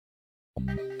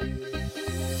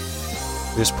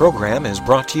This program is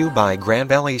brought to you by Grand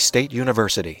Valley State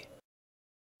University.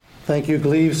 Thank you,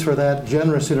 Gleaves, for that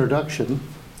generous introduction.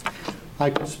 I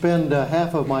could spend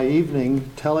half of my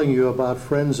evening telling you about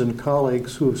friends and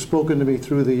colleagues who have spoken to me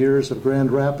through the years of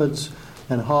Grand Rapids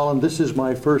and Holland. This is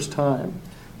my first time,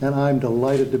 and I'm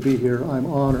delighted to be here. I'm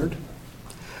honored.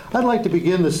 I'd like to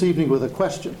begin this evening with a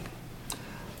question.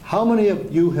 How many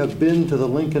of you have been to the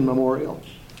Lincoln Memorial?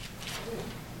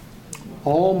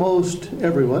 Almost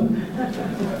everyone.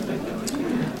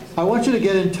 I want you to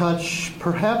get in touch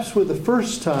perhaps with the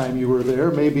first time you were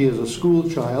there, maybe as a school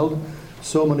child.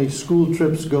 So many school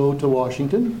trips go to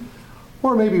Washington.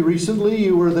 Or maybe recently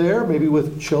you were there, maybe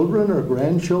with children or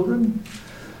grandchildren.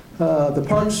 The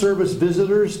Park Service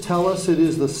visitors tell us it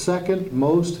is the second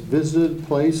most visited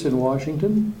place in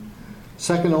Washington,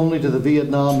 second only to the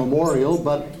Vietnam Memorial,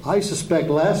 but I suspect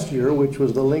last year, which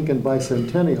was the Lincoln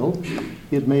Bicentennial,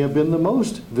 it may have been the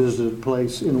most visited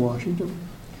place in Washington.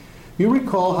 You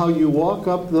recall how you walk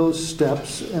up those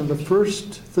steps and the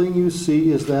first thing you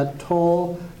see is that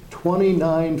tall,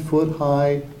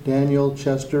 29-foot-high Daniel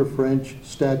Chester French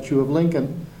statue of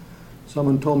Lincoln.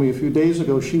 Someone told me a few days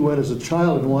ago she went as a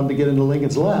child and wanted to get into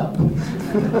Lincoln's lap.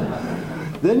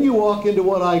 Then you walk into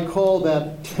what I call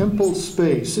that temple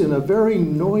space in a very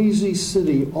noisy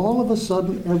city. All of a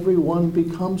sudden, everyone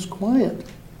becomes quiet.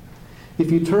 If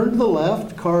you turn to the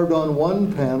left, carved on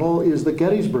one panel is the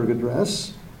Gettysburg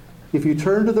Address. If you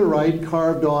turn to the right,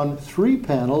 carved on three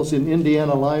panels in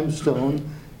Indiana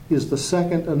limestone, is the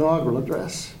second inaugural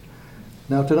address.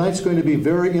 Now, tonight's going to be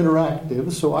very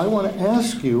interactive, so I want to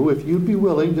ask you, if you'd be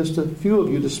willing, just a few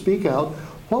of you, to speak out.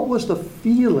 What was the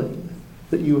feeling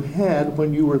that you had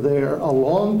when you were there a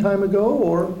long time ago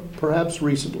or perhaps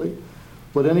recently?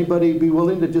 Would anybody be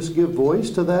willing to just give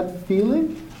voice to that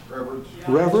feeling? Reverence.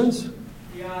 Reverence?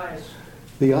 The eyes.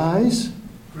 The eyes?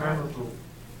 Memorable.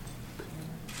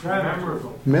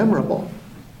 Memorable. Memorable.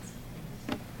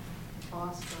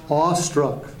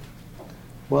 Awestruck.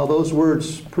 Well, those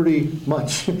words pretty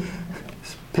much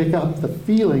pick up the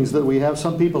feelings that we have.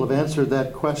 Some people have answered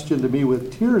that question to me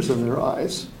with tears in their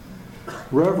eyes.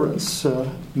 Reverence,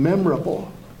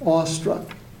 memorable,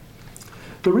 awestruck.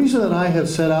 The reason that I have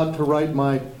set out to write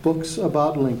my books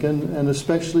about Lincoln, and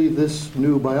especially this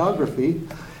new biography,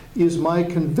 is my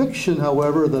conviction,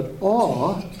 however, that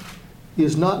awe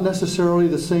is not necessarily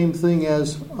the same thing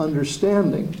as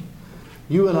understanding.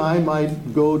 You and I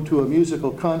might go to a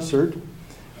musical concert,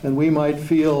 and we might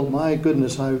feel, my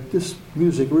goodness, this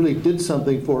music really did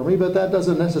something for me, but that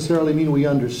doesn't necessarily mean we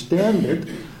understand it.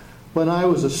 When I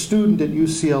was a student at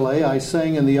UCLA, I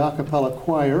sang in the a cappella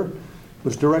choir. It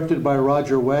was directed by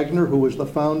Roger Wagner, who was the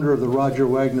founder of the Roger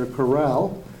Wagner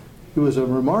Chorale. It was a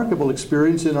remarkable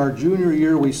experience. In our junior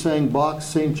year, we sang Bach's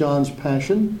St. John's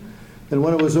Passion. And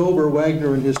when it was over,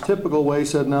 Wagner, in his typical way,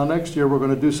 said, now next year we're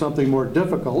going to do something more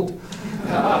difficult.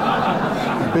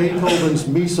 Beethoven's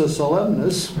Missa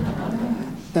Solemnis.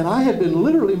 And I had been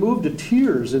literally moved to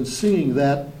tears in singing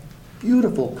that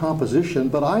beautiful composition,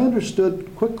 but I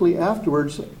understood quickly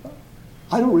afterwards,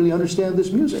 I don't really understand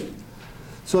this music.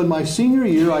 So in my senior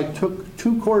year, I took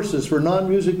two courses for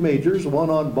non-music majors,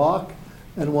 one on Bach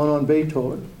and one on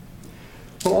Beethoven.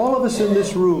 Well, all of us in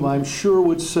this room, I'm sure,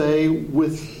 would say,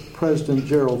 with President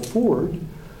Gerald Ford,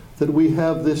 that we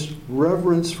have this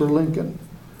reverence for Lincoln.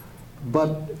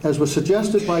 But as was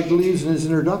suggested by Gleaves in his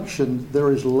introduction,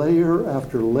 there is layer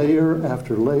after layer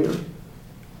after layer.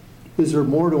 Is there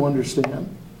more to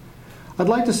understand? I'd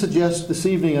like to suggest this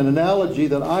evening an analogy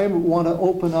that I want to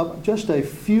open up just a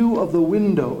few of the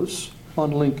windows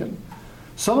on Lincoln.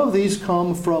 Some of these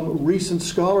come from recent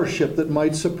scholarship that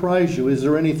might surprise you. Is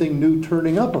there anything new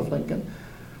turning up of Lincoln?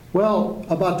 Well,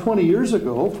 about 20 years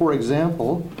ago, for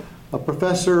example, a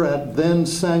professor at then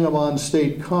Sangamon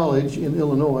State College in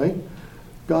Illinois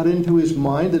got into his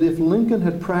mind that if Lincoln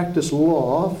had practiced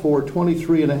law for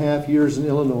 23 and a half years in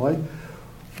Illinois,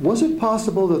 was it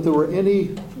possible that there were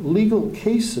any legal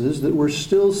cases that were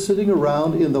still sitting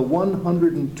around in the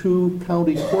 102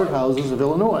 county courthouses of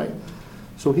Illinois?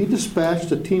 So he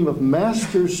dispatched a team of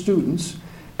master's students,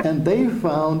 and they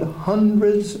found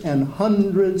hundreds and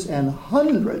hundreds and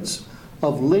hundreds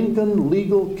of Lincoln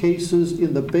legal cases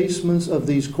in the basements of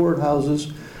these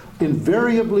courthouses.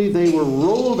 Invariably, they were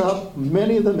rolled up.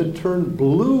 Many of them had turned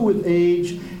blue with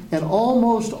age, and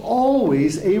almost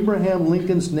always Abraham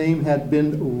Lincoln's name had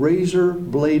been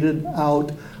razor-bladed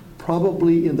out,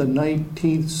 probably in the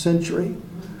 19th century.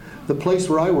 The place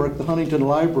where I work, the Huntington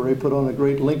Library, put on a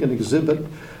great Lincoln exhibit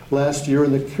last year,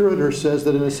 and the curator says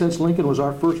that in a sense Lincoln was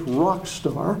our first rock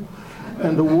star,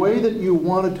 and the way that you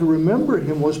wanted to remember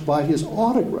him was by his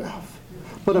autograph.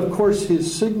 But of course,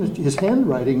 his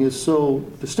handwriting is so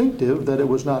distinctive that it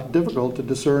was not difficult to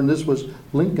discern this was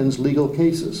Lincoln's legal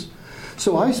cases.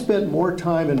 So I spent more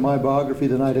time in my biography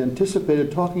than I'd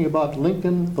anticipated talking about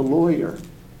Lincoln the lawyer.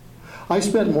 I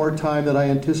spent more time than I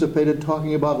anticipated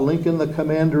talking about Lincoln the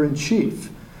commander-in-chief.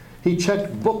 He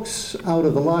checked books out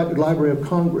of the Library of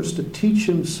Congress to teach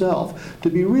himself to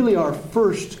be really our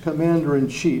first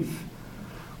commander-in-chief.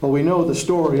 Well, we know the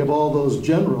story of all those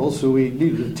generals who he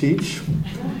needed to teach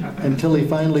until he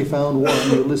finally found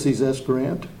one, Ulysses S.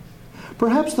 Grant.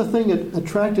 Perhaps the thing that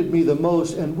attracted me the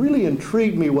most and really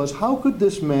intrigued me was how could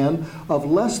this man of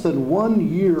less than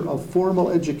 1 year of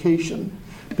formal education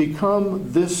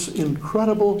become this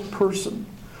incredible person?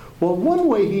 Well, one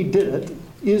way he did it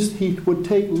is he would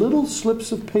take little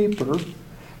slips of paper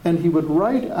and he would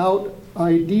write out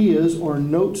ideas or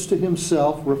notes to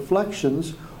himself,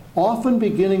 reflections, often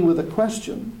beginning with a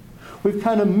question. We've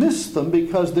kind of missed them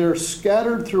because they're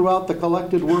scattered throughout the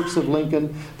collected works of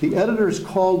Lincoln. The editors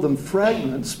called them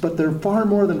fragments, but they're far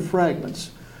more than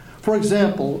fragments. For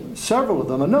example, several of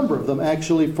them, a number of them,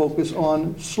 actually focus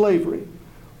on slavery.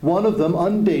 One of them,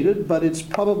 undated, but it's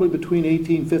probably between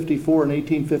 1854 and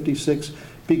 1856,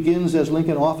 begins, as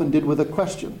Lincoln often did, with a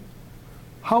question.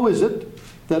 How is it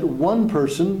that one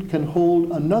person can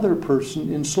hold another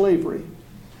person in slavery?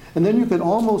 And then you can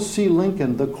almost see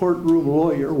Lincoln, the courtroom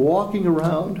lawyer, walking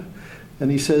around, and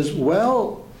he says,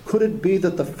 well, could it be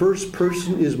that the first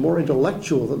person is more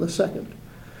intellectual than the second?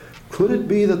 Could it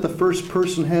be that the first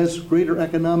person has greater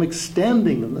economic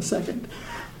standing than the second?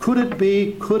 Could it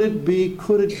be, could it be,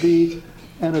 could it be?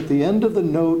 And at the end of the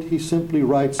note, he simply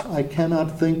writes, I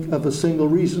cannot think of a single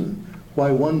reason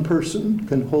why one person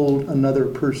can hold another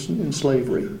person in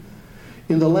slavery.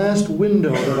 In the last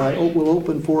window that I will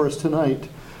open for us tonight,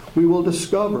 we will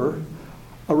discover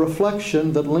a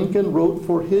reflection that Lincoln wrote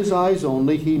for his eyes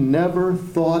only. He never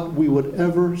thought we would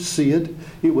ever see it.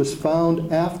 It was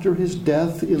found after his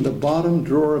death in the bottom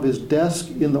drawer of his desk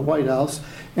in the White House,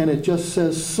 and it just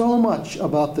says so much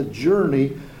about the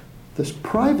journey, this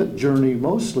private journey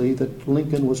mostly, that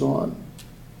Lincoln was on.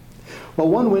 Well,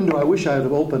 one window I wish I had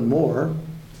opened more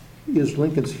is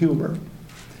Lincoln's humor.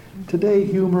 Today,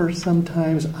 humor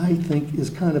sometimes, I think, is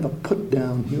kind of a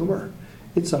put-down humor.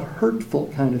 It's a hurtful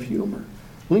kind of humor.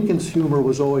 Lincoln's humor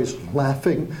was always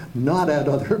laughing, not at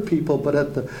other people, but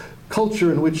at the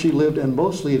culture in which he lived, and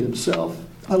mostly at himself.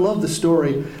 I love the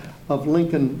story of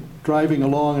Lincoln driving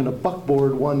along in a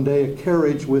buckboard one day, a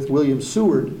carriage with William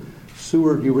Seward.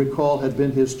 Seward, you recall, had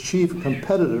been his chief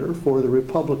competitor for the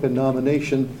Republican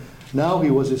nomination. Now he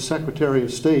was his Secretary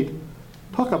of State.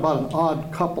 Talk about an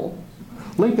odd couple.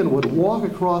 Lincoln would walk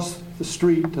across the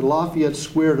street to Lafayette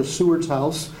Square to Seward's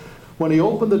house. When he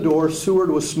opened the door, Seward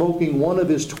was smoking one of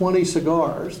his 20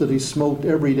 cigars that he smoked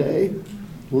every day.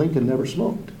 Lincoln never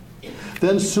smoked.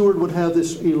 Then Seward would have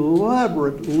this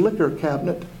elaborate liquor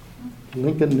cabinet.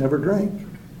 Lincoln never drank.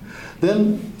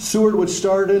 Then Seward would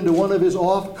start into one of his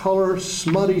off-color,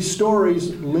 smutty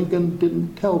stories. Lincoln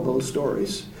didn't tell those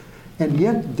stories. And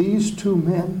yet these two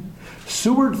men,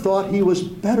 Seward thought he was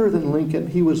better than Lincoln.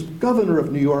 He was governor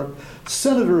of New York,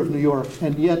 senator of New York,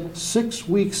 and yet 6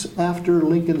 weeks after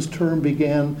Lincoln's term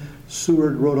began,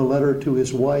 Seward wrote a letter to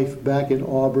his wife back in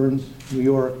Auburn, New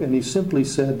York, and he simply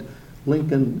said,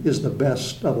 Lincoln is the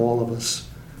best of all of us.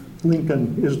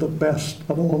 Lincoln is the best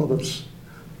of all of us.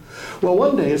 Well,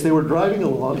 one day as they were driving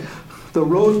along, the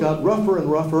road got rougher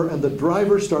and rougher, and the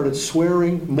driver started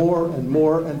swearing more and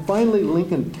more, and finally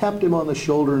Lincoln tapped him on the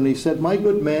shoulder and he said, my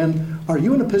good man, are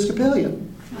you an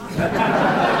Episcopalian?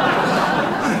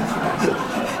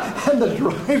 And the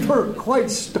driver, quite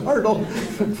startled,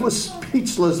 was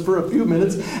speechless for a few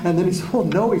minutes, and then he said, oh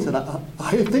no, he said,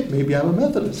 I think maybe I'm a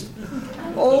Methodist.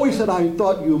 Oh, he said, I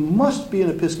thought you must be an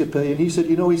Episcopalian. He said,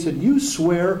 you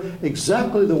swear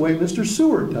exactly the way Mr.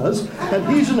 Seward does, and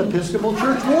he's an Episcopal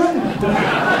church warden.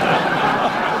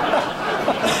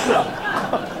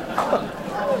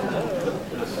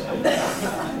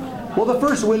 Well, the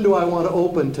first window I want to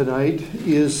open tonight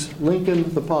is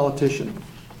Lincoln the politician.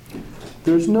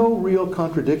 There's no real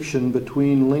contradiction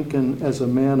between Lincoln as a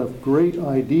man of great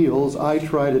ideals. I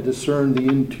try to discern the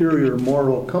interior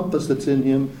moral compass that's in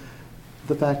him,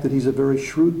 the fact that he's a very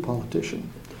shrewd politician.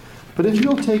 But if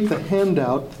you'll take the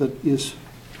handout that is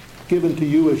given to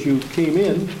you as you came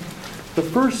in, the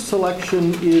first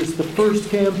selection is the first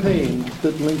campaign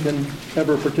that Lincoln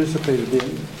ever participated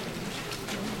in.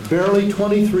 Barely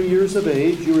 23 years of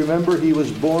age. You remember he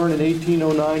was born in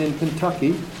 1809 in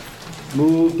Kentucky,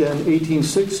 moved in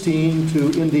 1816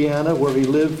 to Indiana, where he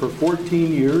lived for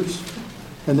 14 years,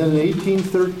 and then in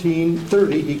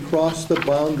 1830 he crossed the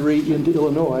boundary into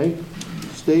Illinois,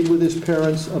 stayed with his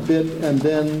parents a bit, and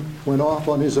then went off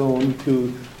on his own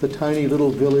to the tiny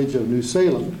little village of New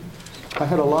Salem. I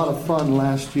had a lot of fun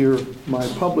last year. My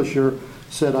publisher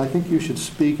said, I think you should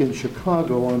speak in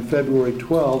Chicago on February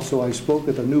 12th, so I spoke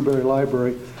at the Newberry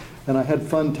Library, and I had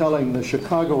fun telling the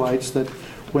Chicagoites that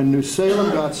when New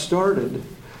Salem got started,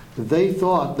 they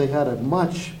thought they had a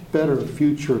much better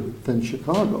future than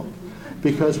Chicago.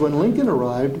 Because when Lincoln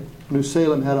arrived, New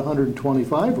Salem had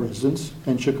 125 residents,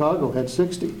 and Chicago had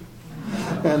 60.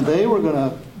 And they were going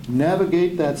to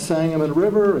navigate that Sangamon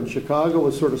River, and Chicago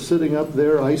was sort of sitting up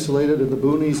there, isolated in the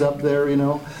boonies up there, you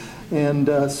know. And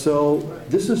so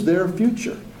this is their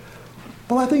future.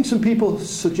 Well, I think some people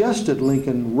suggested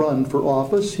Lincoln run for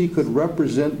office. He could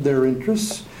represent their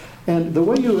interests. And the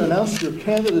way you announced your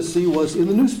candidacy was in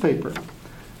the newspaper.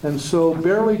 And so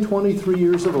barely 23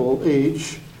 years of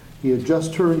age, he had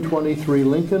just turned 23,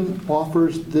 Lincoln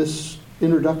offers this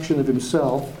introduction of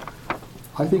himself.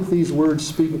 I think these words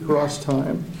speak across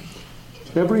time.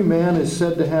 Every man is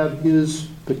said to have his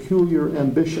peculiar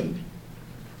ambition.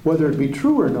 Whether it be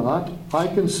true or not, I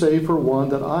can say for one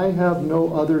that I have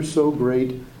no other so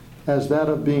great as that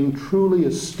of being truly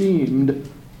esteemed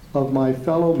of my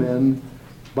fellow men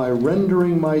by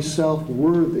rendering myself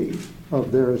worthy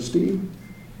of their esteem.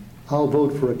 I'll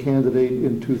vote for a candidate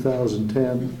in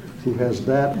 2010 who has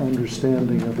that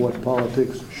understanding of what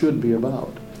politics should be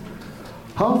about.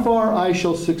 How far I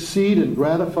shall succeed in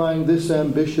gratifying this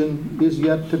ambition is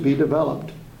yet to be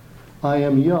developed. I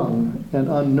am young and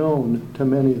unknown to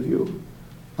many of you.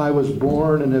 I was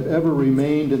born and have ever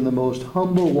remained in the most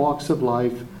humble walks of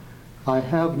life. I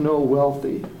have no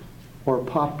wealthy or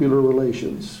popular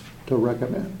relations to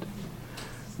recommend.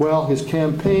 Well, his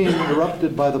campaign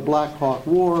interrupted by the Black Hawk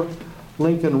War,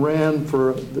 Lincoln ran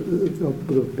for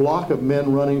the block of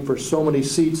men running for so many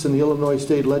seats in the Illinois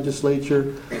State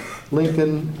Legislature.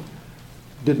 Lincoln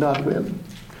did not win.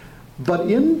 But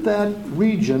in that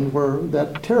region,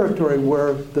 that territory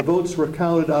where the votes were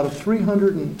counted, out of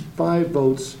 305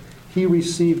 votes, he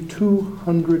received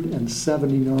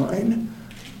 279,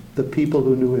 the people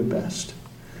who knew him best.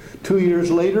 2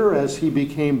 years later, as he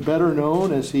became better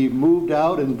known, as he moved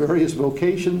out in various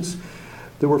vocations,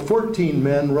 there were 14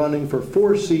 men running for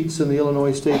 4 seats in the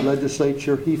Illinois State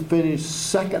Legislature. He finished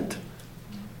second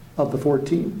of the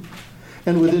 14.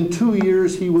 And within 2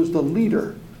 years, he was the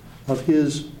leader of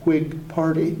his Whig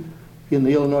party in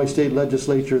the Illinois State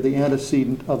Legislature, the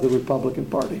antecedent of the Republican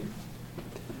Party.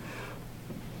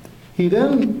 He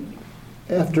then,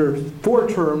 after 4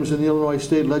 terms in the Illinois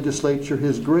State Legislature,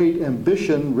 his great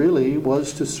ambition really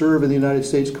was to serve in the United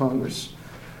States Congress.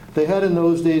 They had in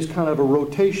those days kind of a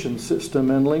rotation system,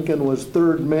 and Lincoln was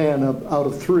third man out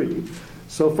of 3.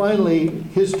 So finally,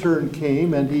 his turn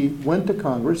came, and he went to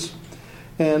Congress.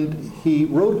 And he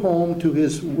wrote home to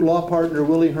his law partner,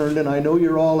 Willie Herndon, I know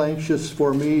you're all anxious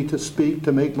for me to speak,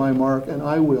 to make my mark, and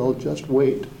I will. Just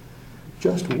wait.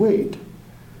 Just wait.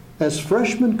 As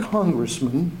freshman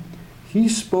congressman, he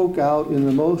spoke out in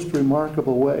the most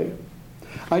remarkable way.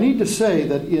 I need to say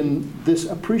that in this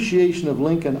appreciation of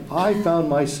Lincoln, I found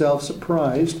myself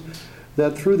surprised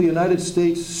that through the United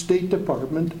States State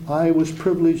Department, I was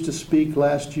privileged to speak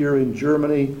last year in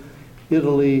Germany,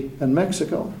 Italy, and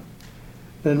Mexico.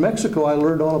 In Mexico, I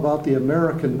learned all about the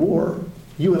American War.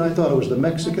 You and I thought it was the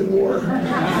Mexican War.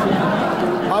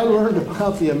 I learned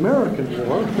about the American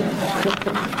War.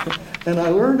 And I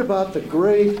learned about the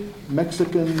great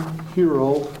Mexican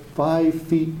hero, 5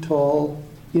 feet tall,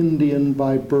 Indian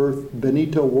by birth,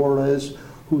 Benito Juarez,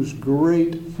 whose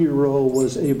great hero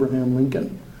was Abraham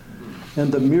Lincoln.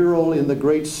 And the mural in the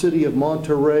great city of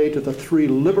Monterrey to the 3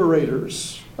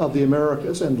 liberators of the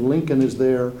Americas, and Lincoln is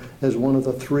there as one of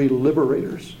the 3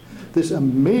 liberators. This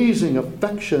amazing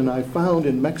affection I found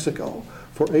in Mexico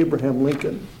for Abraham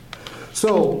Lincoln.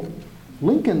 So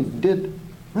Lincoln did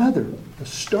rather a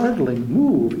startling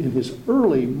move in his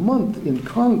early month in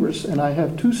Congress, and I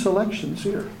have 2 selections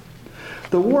here.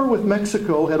 The war with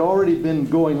Mexico had already been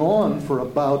going on for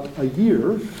about a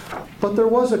year, but there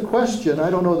was a question, I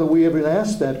don't know that we ever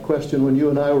asked that question when you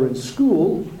and I were in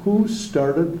school, who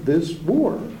started this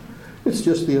war? It's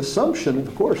just the assumption,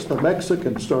 of course, the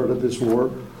Mexicans started this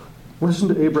war. Listen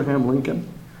to Abraham Lincoln.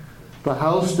 The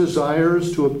House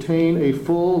desires to obtain a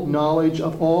full knowledge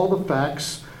of all the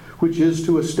facts which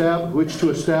to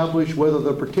establish whether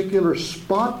the particular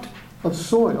spot of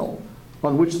soil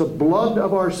on which the blood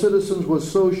of our citizens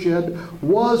was so shed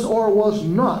was or was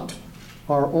not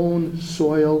our own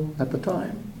soil at the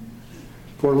time.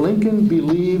 For Lincoln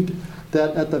believed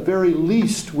that at the very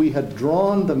least we had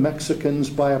drawn the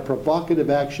Mexicans by a provocative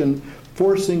action,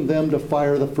 forcing them to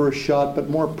fire the first shot, but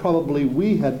more probably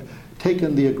we had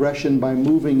taken the aggression by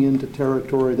moving into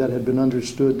territory that had been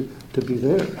understood to be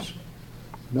theirs.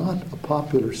 Not a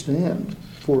popular stand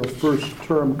for a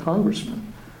first-term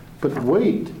congressman. But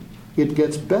wait, it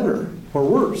gets better or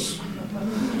worse.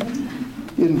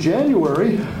 In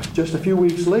January, just a few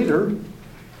weeks later,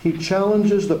 he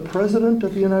challenges the President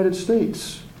of the United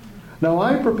States. Now,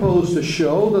 I propose to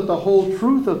show that the whole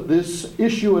truth of this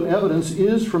issue and evidence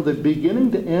is, from the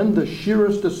beginning to end, the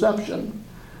sheerest deception.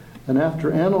 And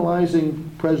after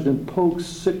analyzing President Polk's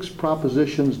 6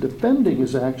 propositions defending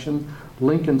his action,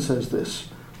 Lincoln says this: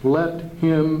 "Let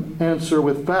him answer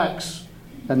with facts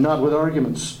and not with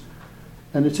arguments."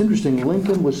 And it's interesting,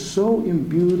 Lincoln was so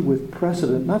imbued with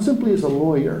precedent, not simply as a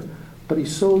lawyer, but he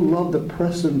so loved the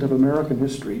precedent of American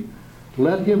history.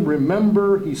 Let him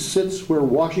remember he sits where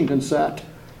Washington sat,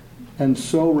 and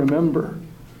so remember,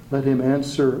 let him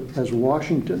answer as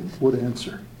Washington would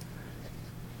answer.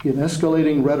 In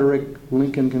escalating rhetoric,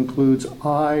 Lincoln concludes,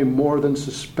 "I more than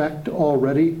suspect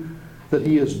already that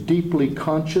he is deeply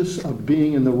conscious of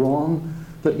being in the wrong,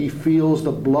 that he feels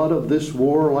the blood of this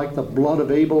war, like the blood of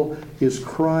Abel, is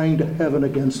crying to heaven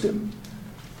against him."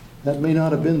 That may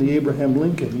not have been the Abraham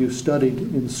Lincoln you studied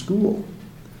in school.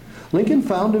 Lincoln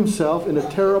found himself in a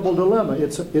terrible dilemma.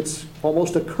 It's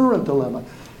almost a current dilemma.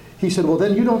 He said, "Well,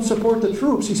 then you don't support the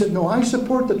troops." He said, "No, I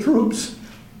support the troops.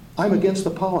 I'm against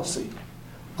the policy.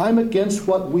 I'm against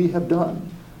what we have done."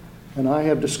 And I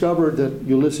have discovered that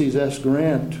Ulysses S.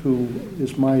 Grant, who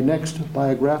is my next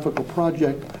biographical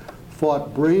project,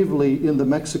 fought bravely in the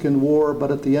Mexican War,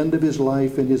 but at the end of his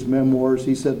life, in his memoirs,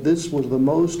 he said, "This was the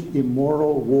most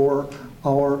immoral war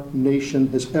our nation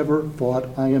has ever fought.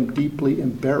 I am deeply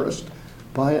embarrassed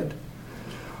by it."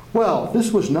 Well,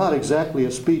 this was not exactly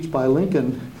a speech by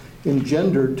Lincoln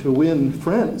engendered to win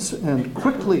friends, and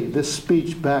quickly this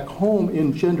speech back home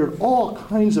engendered all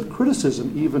kinds of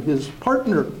criticism. Even his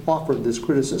partner offered this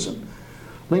criticism.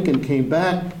 Lincoln came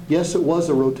back. Yes, it was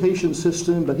a rotation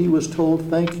system, but he was told,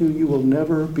 "Thank you, you will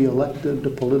never be elected to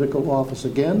political office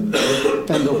again."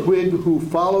 And the Whig who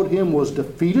followed him was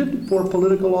defeated for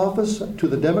political office to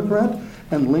the Democrat,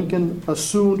 and Lincoln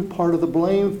assumed part of the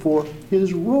blame for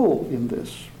his role in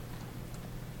this.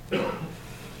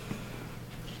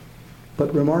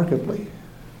 But remarkably,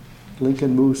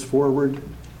 Lincoln moves forward,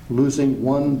 losing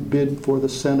one bid for the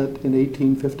Senate in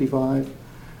 1855,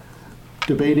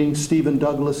 debating Stephen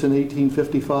Douglas in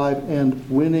 1855, and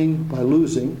winning by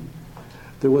losing.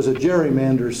 There was a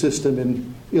gerrymander system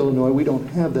in Illinois. We don't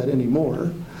have that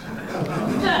anymore.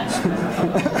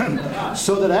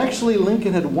 So that actually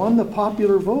Lincoln had won the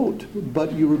popular vote.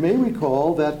 But you may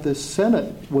recall that the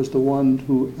Senate was the one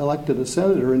who elected a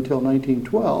senator until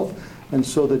 1912. And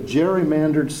so the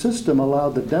gerrymandered system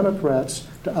allowed the Democrats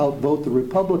to outvote the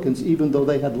Republicans, even though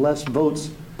they had less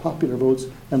votes, popular votes,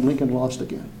 and Lincoln lost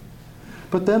again.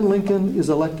 But then Lincoln is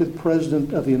elected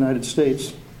President of the United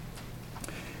States.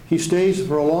 He stays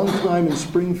for a long time in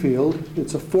Springfield.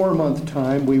 It's a 4-month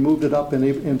time. We moved it up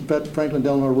in Franklin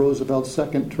Delano Roosevelt's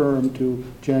second term to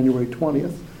January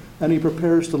 20th, and he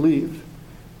prepares to leave.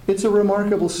 It's a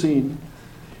remarkable scene.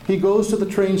 He goes to the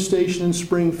train station in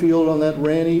Springfield on that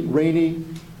rainy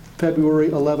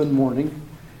February 11 morning.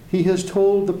 He has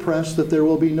told the press that there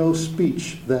will be no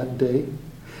speech that day.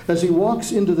 As he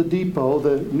walks into the depot,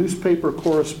 the newspaper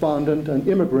correspondent, an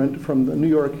immigrant from the New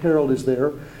York Herald, is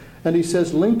there, and he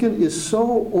says Lincoln is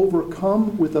so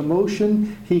overcome with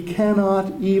emotion he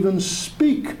cannot even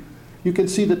speak. You can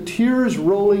see the tears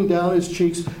rolling down his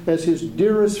cheeks as his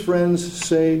dearest friends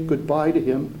say goodbye to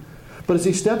him. But as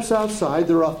he steps outside,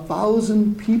 there are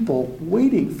 1,000 people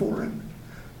waiting for him.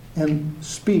 And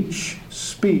speech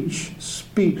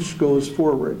goes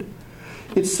forward.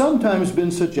 It's sometimes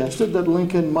been suggested that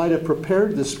Lincoln might have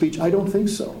prepared this speech. I don't think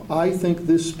so. I think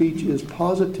this speech is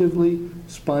positively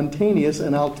spontaneous,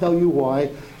 and I'll tell you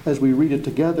why as we read it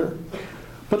together.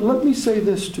 But let me say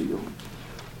this to you.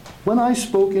 When I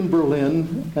spoke in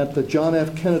Berlin at the John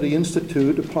F. Kennedy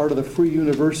Institute, a part of the Free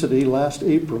University, last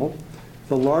April,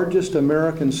 the largest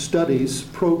American studies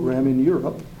program in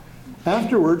Europe,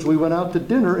 afterwards we went out to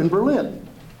dinner in Berlin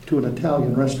to an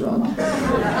Italian restaurant.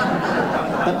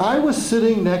 And I was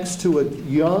sitting next to a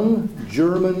young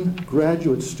German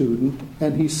graduate student,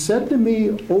 and he said to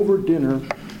me over dinner,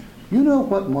 "You know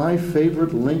what my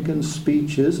favorite Lincoln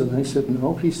speech is?" And I said,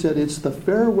 "No." He said, "It's the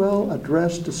farewell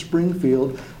address to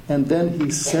Springfield." And then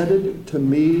he said it to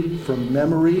me from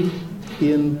memory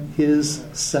in his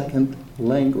second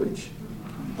language.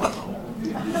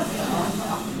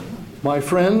 My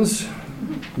friends,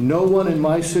 no one in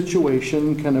my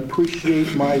situation can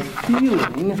appreciate my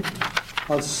feeling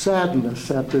of sadness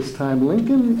at this time.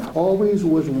 Lincoln always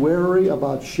was wary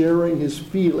about sharing his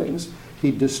feelings.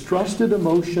 He distrusted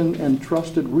emotion and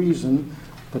trusted reason,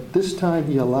 but this time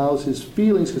he allows his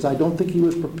feelings, because I don't think he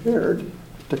was prepared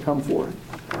to come forth.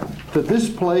 To this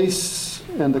place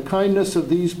and the kindness of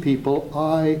these people,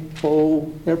 I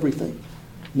owe everything.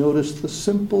 Notice the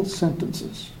simple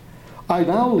sentences. I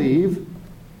now leave,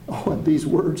 and these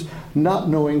words, not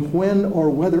knowing when or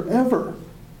whether ever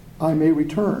I may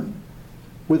return,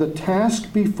 with a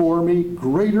task before me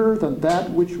greater than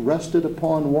that which rested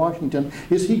upon Washington.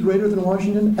 Is he greater than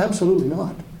Washington? Absolutely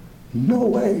not. No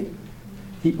way.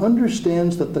 He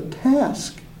understands that the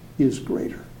task is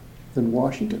greater than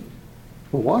Washington.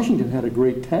 Well, Washington had a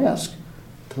great task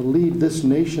to lead this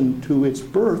nation to its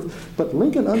birth, but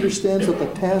Lincoln understands that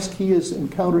the task he is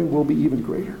encountering will be even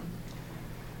greater.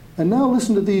 And now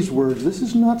listen to these words. This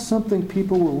is not something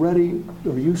people were ready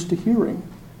or used to hearing.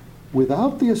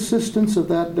 Without the assistance of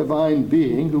that divine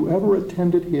being, whoever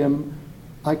attended him,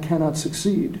 I cannot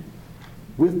succeed.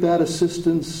 With that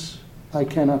assistance, I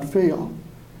cannot fail.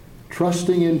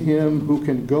 Trusting in him who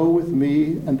can go with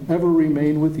me and ever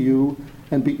remain with you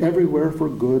and be everywhere for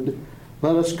good,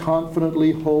 let us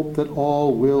confidently hope that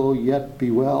all will yet be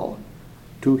well.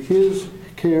 To his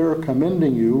care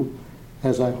commending you,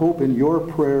 as I hope in your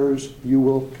prayers you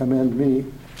will commend me.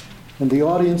 And the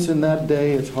audience in that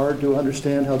day, it's hard to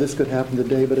understand how this could happen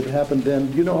today, but it happened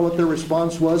then. You know what their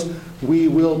response was? We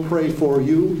will pray for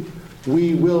you.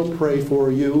 We will pray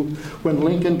for you. When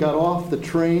Lincoln got off the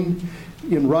train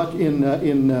in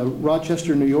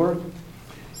Rochester, New York,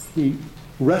 he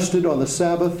rested on the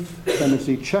Sabbath, and as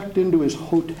he checked into his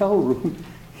hotel room,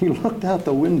 he looked out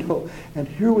the window, and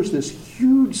here was this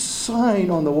huge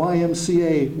sign on the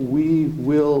YMCA, we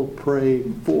will pray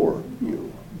for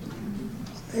you.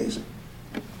 Amazing.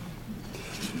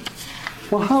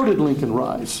 Well, how did Lincoln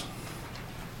rise?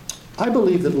 I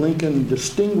believe that Lincoln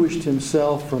distinguished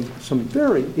himself from some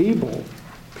very able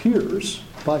peers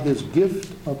by his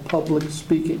gift of public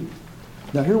speaking.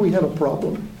 Now here we have a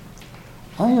problem.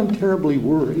 I am terribly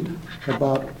worried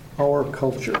about our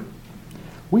culture.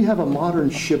 We have a modern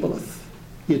shibboleth.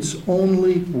 It's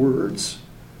only words.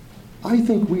 I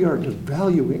think we are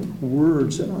devaluing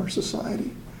words in our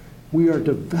society. We are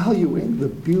devaluing the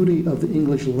beauty of the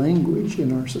English language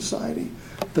in our society,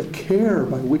 the care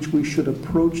by which we should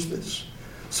approach this.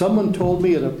 Someone told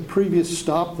me at a previous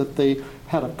stop that they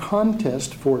had a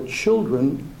contest for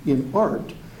children in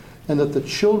art, and that the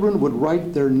children would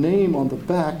write their name on the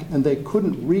back, and they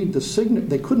couldn't read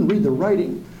the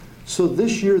writing. So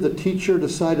this year the teacher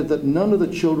decided that none of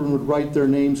the children would write their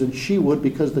names, and she would,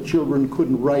 because the children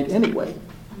couldn't write anyway.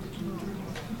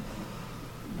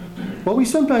 Well, we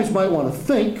sometimes might want to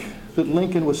think that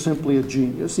Lincoln was simply a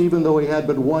genius. Even though he had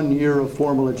but 1 year of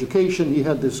formal education, he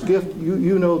had this gift.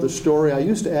 You know the story. I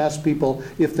used to ask people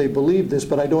if they believed this,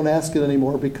 but I don't ask it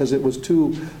anymore because it was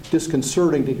too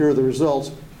disconcerting to hear the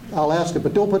results. I'll ask it,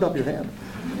 but don't put up your hand.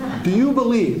 Do you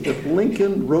believe that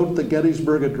Lincoln wrote the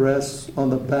Gettysburg Address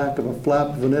on the back of a flap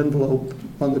of an envelope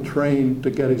on the train to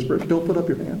Gettysburg? Don't put up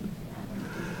your hand.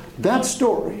 That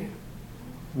story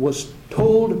was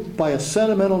told by a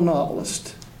sentimental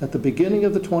novelist at the beginning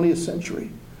of the 20th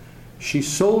century. She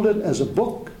sold it as a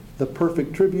book, The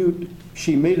Perfect Tribute.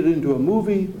 She made it into a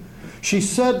movie. She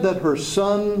said that her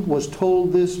son was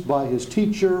told this by his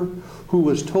teacher, who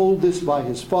was told this by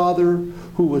his father,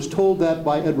 who was told that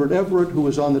by Edward Everett, who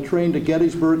was on the train to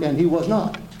Gettysburg, and he was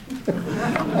not.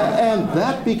 And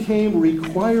that became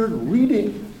required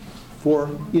reading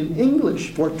in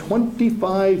English for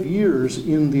 25 years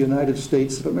in the United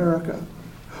States of America.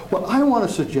 What I want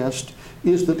to suggest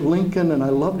is that Lincoln, and I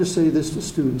love to say this to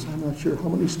students, I'm not sure how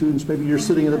many students, maybe you're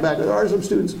sitting in the back, there are some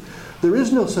students, there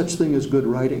is no such thing as good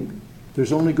writing.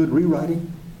 There's only good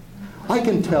rewriting. I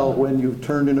can tell when you've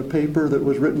turned in a paper that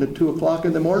was written at 2 o'clock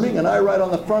in the morning, and I write on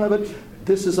the front of it,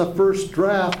 this is a first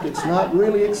draft, it's not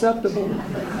really acceptable.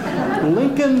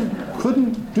 Lincoln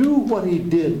couldn't do what he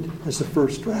did as a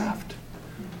first draft.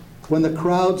 When the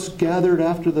crowds gathered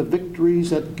after the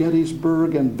victories at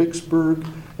Gettysburg and Vicksburg,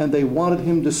 and they wanted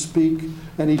him to speak,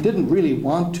 and he didn't really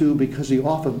want to because he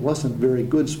often wasn't very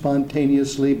good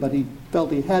spontaneously, but he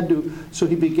felt he had to, so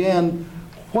he began,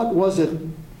 what was it,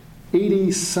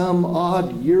 80-some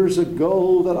odd years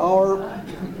ago that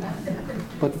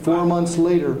but 4 months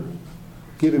later,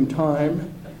 give him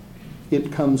time,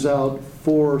 it comes out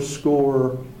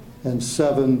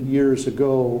 87 years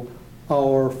ago,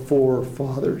 our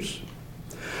forefathers.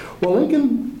 Well,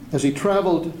 Lincoln, as he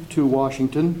traveled to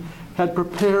Washington, had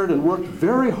prepared and worked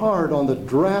very hard on the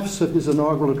drafts of his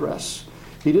inaugural address.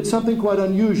 He did something quite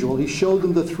unusual. He showed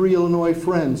them the 3 Illinois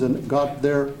Friends and got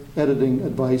their editing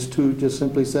advice too. Just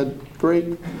simply said,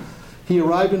 great. He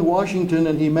arrived in Washington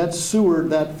and he met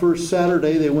Seward that first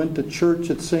Saturday. They went to church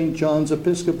at St. John's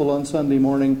Episcopal on Sunday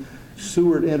morning.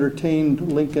 Seward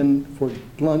entertained Lincoln for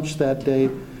lunch that day.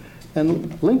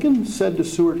 And Lincoln said to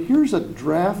Seward, here's a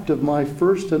draft of my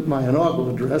inaugural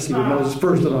address. He didn't know it was his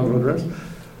first inaugural address.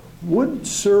 Would,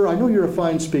 sir, I know you're a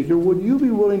fine speaker, would you be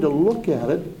willing to look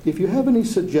at it? If you have any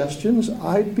suggestions,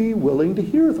 I'd be willing to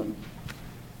hear them.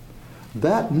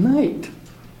 That night,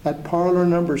 at parlor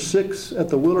number 6 at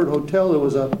the Willard Hotel, there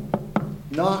was a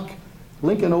knock.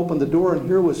 Lincoln opened the door, and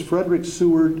here was Frederick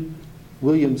Seward,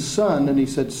 William's son, and he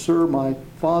said, sir, my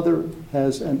father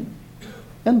has an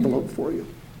envelope for you.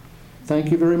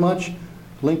 Thank you very much.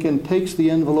 Lincoln takes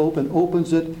the envelope and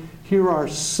opens it. Here are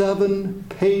 7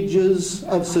 pages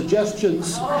of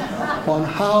suggestions on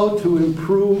how to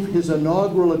improve his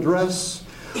inaugural address.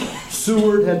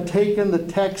 Seward had taken the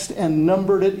text and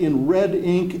numbered it in red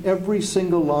ink, every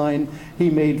single line. He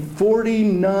made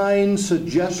 49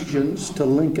 suggestions to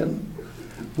Lincoln.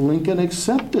 Lincoln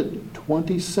accepted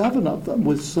 27 of them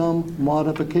with some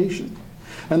modification.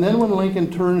 And then when Lincoln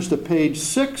turns to page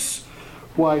 6,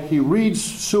 why, he reads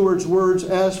Seward's words,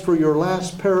 as for your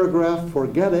last paragraph,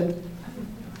 forget it.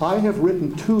 I have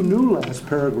written 2 new last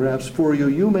paragraphs for you.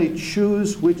 You may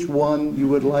choose which one you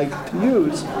would like to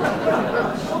use.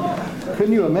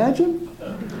 Can you imagine?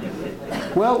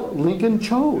 Well, Lincoln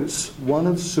chose one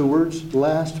of Seward's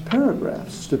last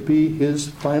paragraphs to be his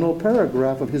final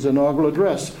paragraph of his inaugural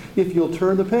address. If you'll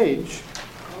turn the page.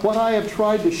 What I have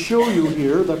tried to show you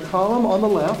here, the column on the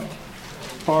left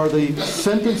are the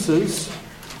sentences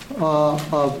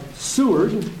of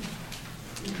Seward,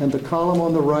 and the column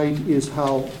on the right is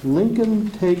how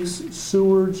Lincoln takes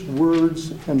Seward's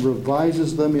words and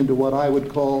revises them into what I would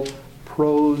call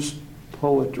prose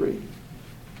poetry.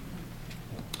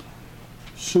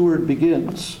 Seward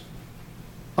begins,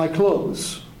 I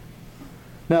close.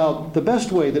 Now, the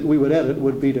best way that we would edit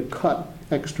would be to cut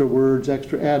extra words,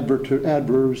 extra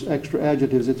adverbs, extra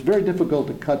adjectives. It's very difficult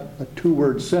to cut a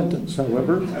 2-word sentence,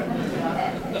 however.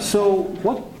 So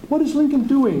what is Lincoln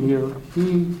doing here?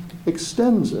 He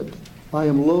extends it. I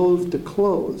am loath to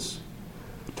close.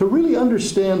 To really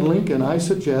understand Lincoln, I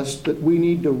suggest that we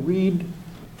need to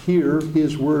hear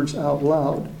his words out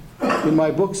loud. In my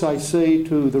books, I say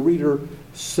to the reader,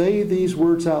 say these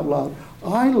words out loud.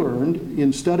 I learned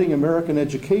in studying American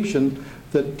education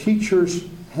that teachers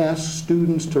asked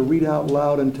students to read out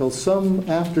loud until some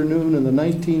afternoon in the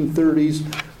 1930s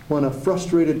when a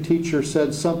frustrated teacher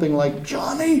said something like,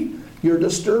 Johnny, you're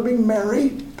disturbing Mary.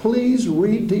 Please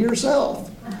read to yourself.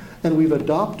 And we've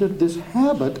adopted this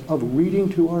habit of reading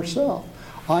to ourselves.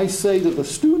 I say that the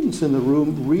students in the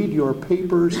room read your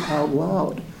papers out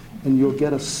loud, and you'll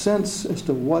get a sense as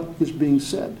to what is being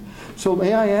said. So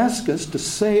may I ask us to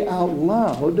say out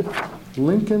loud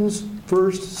Lincoln's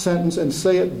first sentence, and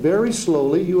say it very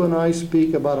slowly. You and I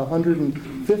speak about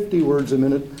 150 words a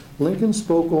minute. Lincoln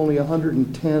spoke only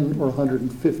 110 or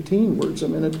 115 words a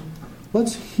minute.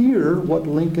 Let's hear what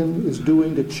Lincoln is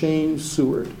doing to change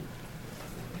Seward.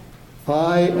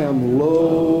 I am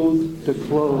loath to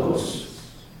close.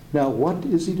 Now, what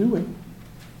is he doing?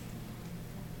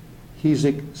 He's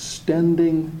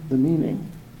extending the meaning.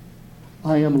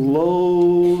 I am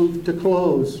loath to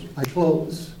close. I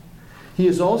close. He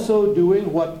is also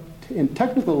doing what in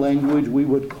technical language we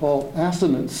would call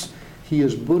assonance. He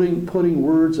is putting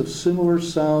words of similar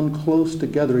sound close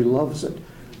together. He loves it.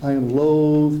 I am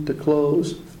loath to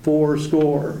close.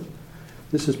 80.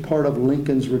 This is part of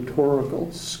Lincoln's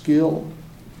rhetorical skill.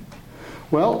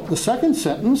 Well, the second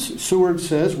sentence, Seward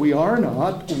says, we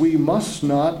must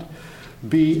not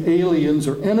be aliens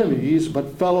or enemies,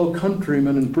 but fellow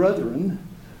countrymen and brethren.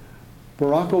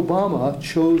 Barack Obama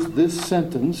chose this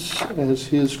sentence as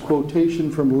his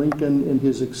quotation from Lincoln in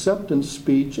his acceptance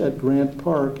speech at Grant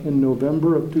Park in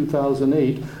November of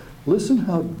 2008. Listen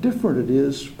how different it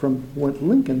is from what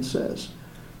Lincoln says.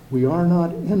 We are not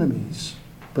enemies,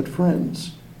 but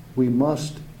friends. We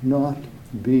must not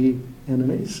be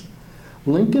enemies.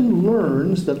 Lincoln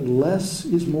learns that less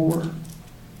is more.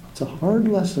 It's a hard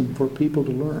lesson for people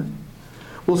to learn.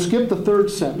 We'll skip the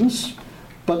third sentence,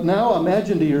 but now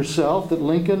imagine to yourself that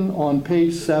Lincoln, on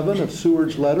page 7 of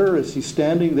Seward's letter, as he's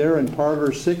standing there in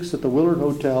parlor 6 at the Willard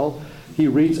Hotel, he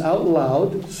reads out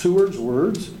loud Seward's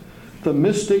words, the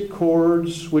mystic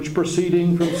chords which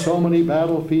proceeding from so many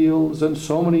battlefields and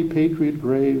so many patriot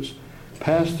graves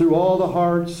pass through all the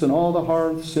hearts and all the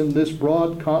hearths in this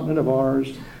broad continent of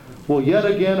ours, will yet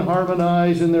again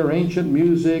harmonize in their ancient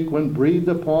music when breathed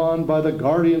upon by the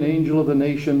guardian angel of the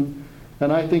nation,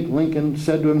 And I think Lincoln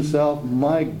said to himself,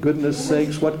 my goodness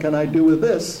sakes, what can I do with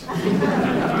this?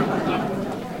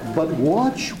 But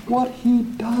watch what he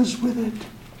does with it.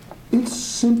 It's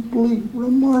simply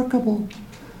remarkable.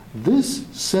 This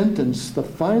sentence, the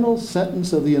final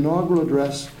sentence of the inaugural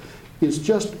address, is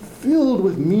just filled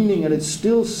with meaning, and it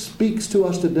still speaks to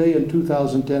us today in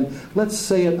 2010. Let's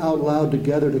say it out loud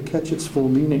together to catch its full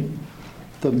meaning.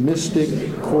 The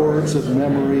mystic chords of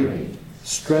memory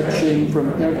stretching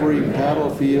from every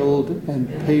battlefield and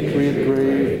patriot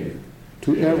grave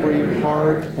to every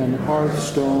heart and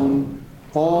hearthstone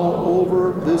all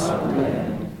over this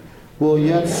land will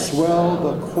yet swell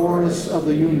the chorus of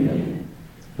the Union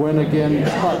when again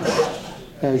touched,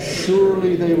 as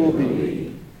surely they will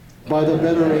be, by the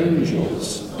better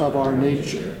angels of our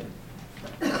nature.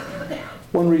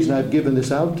 One reason I've given this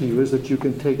out to you is that you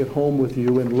can take it home with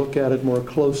you and look at it more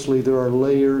closely. There are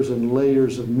layers and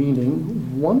layers of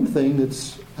meaning. One thing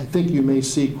that's, I think you may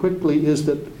see quickly, is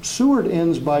that Seward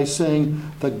ends by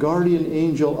saying, the guardian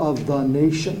angel of the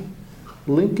nation.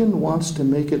 Lincoln wants to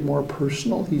make it more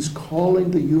personal. He's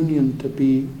calling the Union to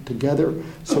be together.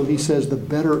 So he says the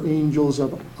better angels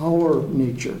of our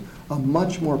nature, a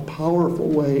much more powerful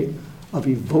way of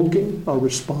evoking a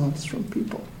response from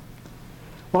people.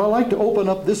 Well, I like to open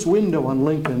up this window on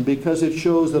Lincoln because it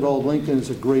shows that although Lincoln is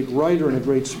a great writer and a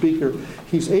great speaker,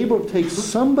 he's able to take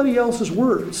somebody else's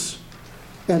words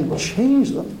and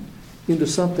change them into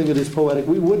something that is poetic.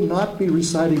 We would not be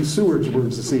reciting Seward's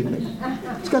words this evening.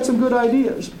 He's got some good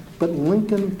ideas, but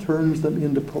Lincoln turns them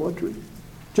into poetry.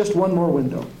 Just one more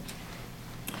window.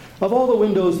 Of all the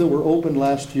windows that were opened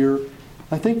last year,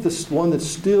 I think the one that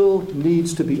still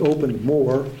needs to be opened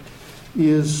more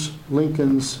is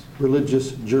Lincoln's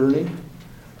religious journey.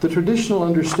 The traditional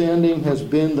understanding has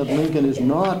been that Lincoln is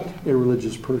not a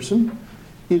religious person.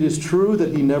 It is true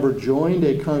that he never joined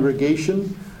a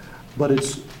congregation, but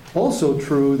it's also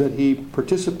true that he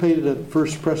participated at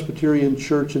First Presbyterian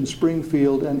Church in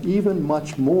Springfield and even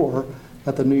much more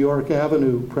at the New York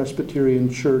Avenue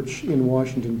Presbyterian Church in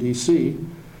Washington, D.C.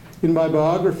 In my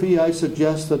biography, I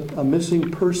suggest that a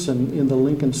missing person in the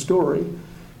Lincoln story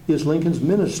is Lincoln's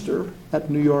minister at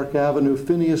New York Avenue,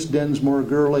 Phineas Densmore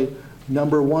Gurley,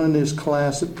 number one in his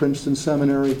class at Princeton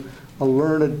Seminary, a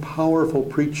learned, powerful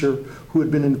preacher who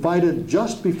had been invited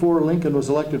just before Lincoln was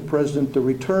elected president to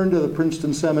return to the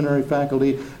Princeton Seminary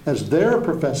faculty as their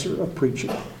professor of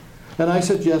preaching. And I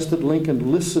suggest that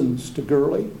Lincoln listens to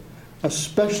Gurley.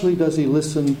 Especially does he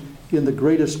listen in the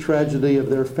greatest tragedy of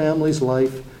their family's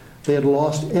life. They had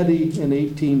lost Eddie in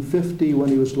 1850 when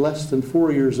he was less than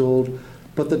 4 years old,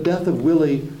 but the death of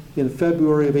Willie in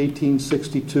February of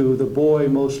 1862, the boy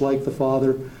most like the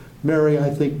father, Mary, I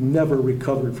think, never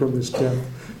recovered from this death.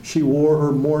 She wore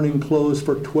her mourning clothes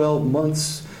for 12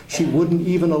 months. She wouldn't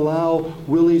even allow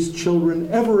Willie's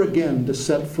children ever again to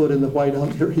set foot in the White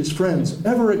House, his friends,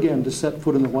 ever again to set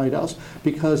foot in the White House,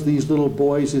 because these little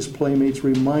boys, his playmates,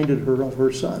 reminded her of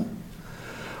her son.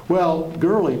 Well,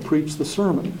 Gurley preached the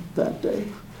sermon that day,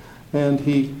 and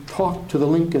he talked to the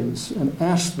Lincolns and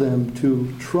asked them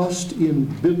to trust in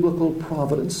biblical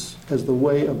providence as the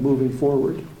way of moving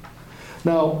forward.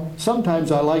 Now,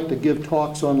 sometimes I like to give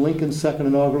talks on Lincoln's second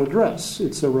inaugural address.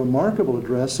 It's a remarkable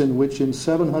address in which, in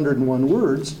 701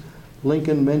 words,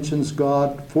 Lincoln mentions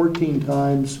God 14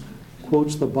 times,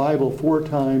 quotes the Bible 4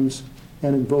 times,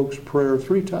 and invokes prayer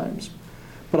 3 times.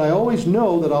 But I always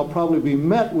know that I'll probably be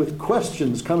met with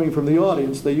questions coming from the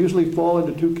audience. They usually fall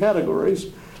into 2 categories.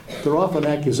 They're often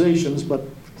accusations, but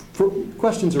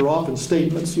questions are often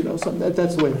statements. You know,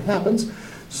 that's the way it happens.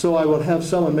 So I will have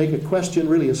someone make a question,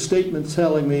 really a statement,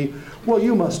 telling me, well,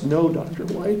 you must know, Dr.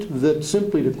 White, that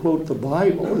simply to quote the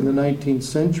Bible in the 19th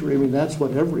century, I mean, that's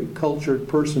what every cultured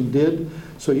person did,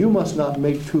 so you must not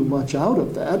make too much out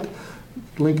of that.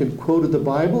 Lincoln quoted the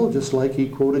Bible just like he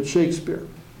quoted Shakespeare.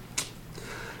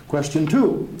 Question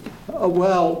 2.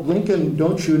 Well, Lincoln,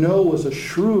 don't you know, was a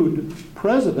shrewd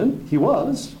president. He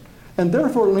was. And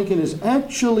therefore, Lincoln is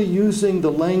actually using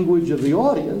the language of the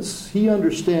audience. He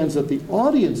understands that the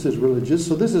audience is religious,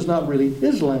 so this is not really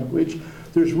his language.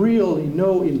 There's really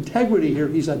no integrity here.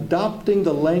 He's adopting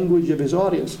the language of his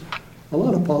audience. A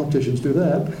lot of politicians do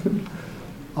that.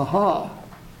 Aha.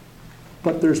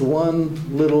 But there's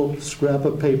one little scrap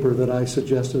of paper that I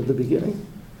suggested at the beginning.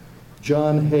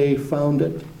 John Hay found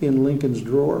it in Lincoln's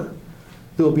drawer.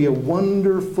 There'll be a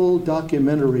wonderful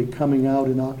documentary coming out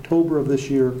in October of this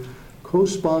year,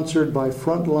 co-sponsored by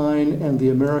Frontline and the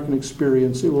American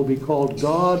Experience. It will be called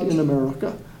God in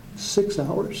America, 6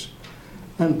 hours.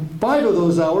 And 5 of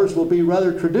those hours will be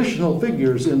rather traditional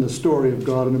figures in the story of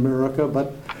God in America,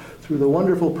 but through the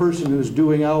wonderful person who's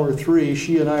doing hour 3,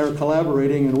 she and I are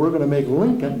collaborating, and we're going to make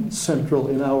Lincoln central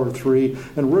in hour 3,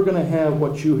 and we're going to have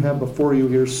what you have before you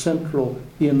here central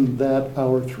in that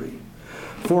hour 3.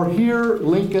 For here,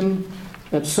 Lincoln,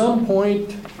 at some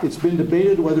point, it's been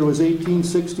debated whether it was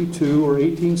 1862 or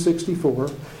 1864,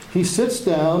 he sits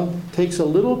down, takes a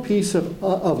little piece of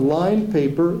lined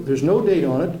paper, there's no date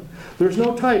on it, there's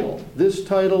no title. This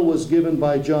title was given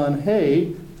by John Hay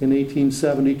in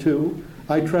 1872.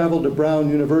 I traveled to Brown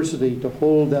University to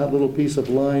hold that little piece of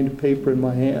lined paper in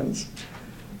my hands.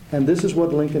 And this is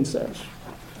what Lincoln says: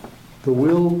 "The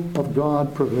will of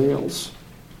God prevails.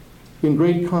 In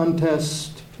great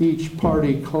contest, each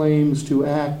party claims to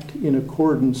act in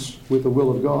accordance with the will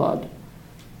of God.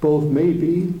 Both may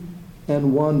be,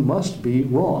 and one must be,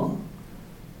 wrong.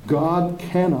 God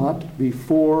cannot be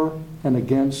for and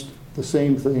against the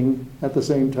same thing at the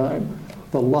same time."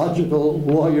 The logical,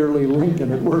 lawyerly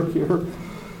Lincoln at work here.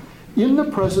 In the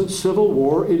present Civil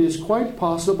War, it is quite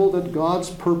possible that God's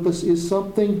purpose is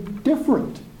something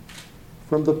different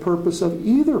from the purpose of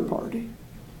either party.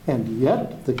 And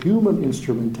yet, the human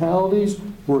instrumentalities,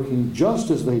 working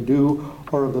just as they do,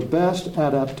 are of the best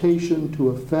adaptation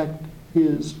to effect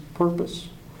His purpose.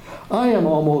 I am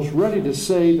almost ready to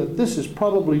say that this is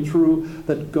probably true,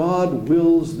 that God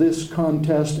wills this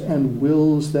contest and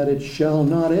wills that it shall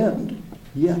not end.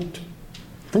 Yet,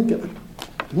 think of it.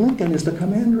 Lincoln is the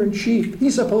commander-in-chief.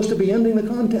 He's supposed to be ending the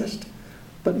contest.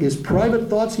 But his private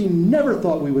thoughts, he never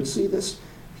thought we would see this.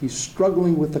 He's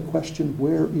struggling with the question,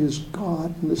 where is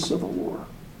God in the Civil War?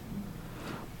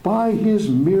 By his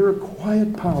mere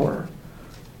quiet power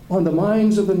on the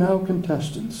minds of the now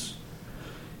contestants,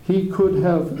 he could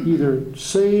have either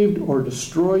saved or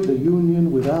destroyed the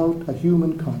Union without a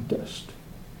human contest.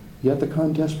 Yet the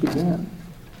contest began.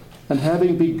 And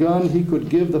having begun, he could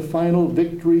give the final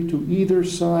victory to either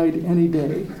side any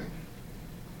day.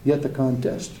 Yet the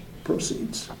contest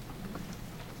proceeds.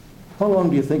 How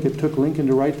long do you think it took Lincoln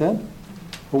to write that?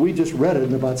 Well, we just read it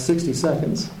in about 60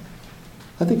 seconds.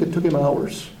 I think it took him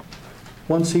hours.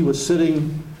 Once he was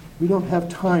sitting, we don't have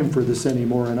time for this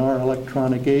anymore in our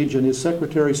electronic age, and his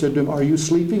secretary said to him, "Are you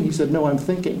sleeping?" He said, "No, I'm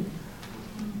thinking.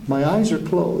 My eyes are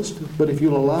closed, but if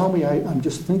you'll allow me, I'm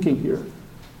just thinking here.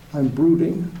 I'm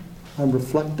brooding. I'm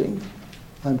reflecting.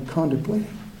 I'm contemplating.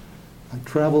 I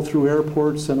travel through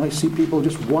airports and I see people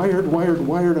just wired,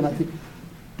 and I think,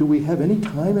 do we have any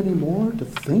time anymore to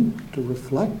think, to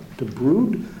reflect, to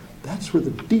brood? That's where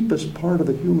the deepest part of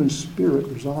the human spirit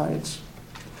resides."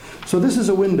 So this is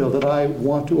a window that I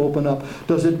want to open up.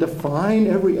 Does it define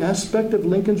every aspect of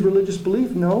Lincoln's religious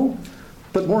belief? No.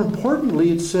 But more importantly,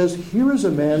 it says, here is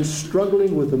a man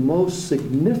struggling with the most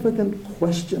significant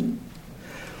question.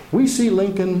 We see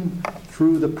Lincoln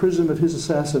through the prism of his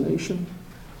assassination.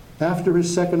 After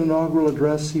his second inaugural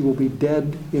address, he will be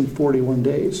dead in 41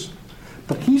 days.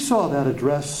 But he saw that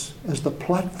address as the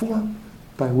platform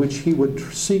by which he would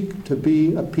seek to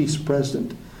be a peace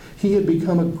president. He had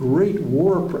become a great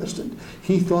war president.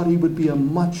 He thought he would be a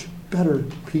much better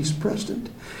peace president.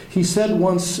 He said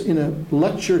once in a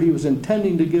lecture he was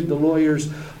intending to give the lawyers,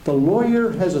 the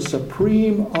lawyer has a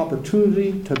supreme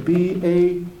opportunity to be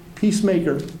a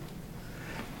peacemaker.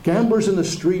 Gamblers in the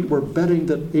street were betting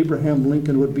that Abraham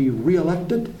Lincoln would be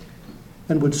reelected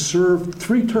and would serve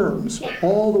 3 terms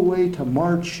all the way to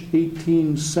March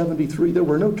 1873. There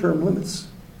were no term limits.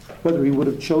 Whether he would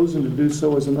have chosen to do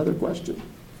so is another question.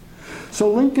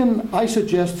 So Lincoln, I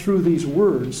suggest through these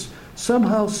words,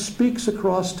 somehow speaks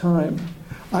across time.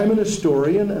 I'm an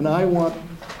historian, and I want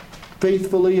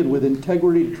faithfully and with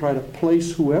integrity to try to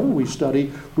place whoever we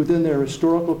study within their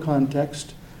historical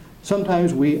context.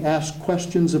 Sometimes we ask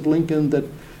questions of Lincoln that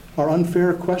are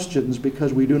unfair questions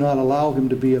because we do not allow him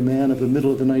to be a man of the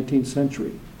middle of the 19th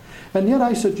century. And yet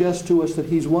I suggest to us that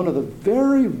he's one of the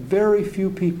very, very few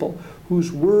people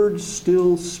whose words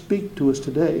still speak to us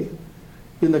today.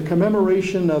 In the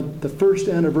commemoration of the first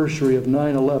anniversary of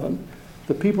 9/11,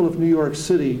 the people of New York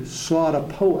City sought a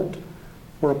poet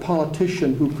or a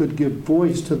politician who could give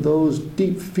voice to those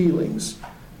deep feelings.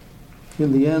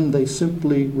 In the end, they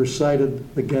simply recited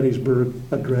the Gettysburg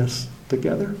Address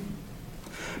together.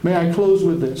 May I close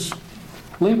with this?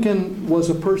 Lincoln was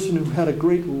a person who had a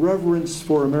great reverence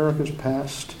for America's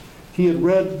past. He had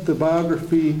read the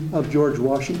biography of George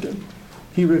Washington.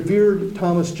 He revered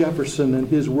Thomas Jefferson and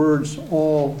his words,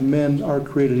 all men are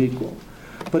created equal.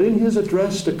 But in his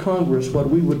address to Congress, what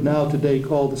we would now today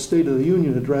call the State of the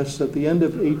Union address at the end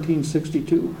of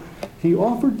 1862, he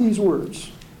offered these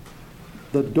words: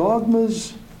 "The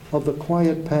dogmas of the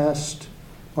quiet past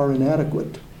are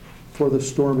inadequate for the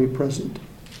stormy present.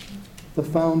 The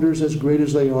founders, as great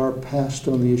as they are, passed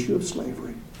on the issue of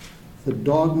slavery. The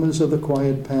dogmas of the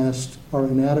quiet past are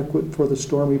inadequate for the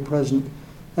stormy present.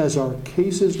 As our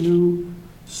case is new,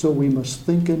 so we must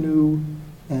think anew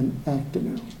and act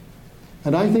anew.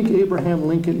 And I think Abraham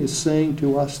Lincoln is saying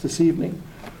to us this evening,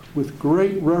 with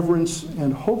great reverence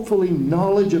and hopefully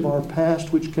knowledge of our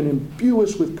past, which can imbue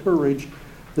us with courage,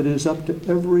 that it is up to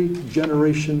every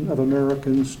generation of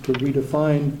Americans to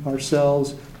redefine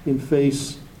ourselves in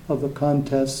face of the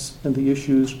contests and the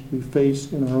issues we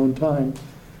face in our own time.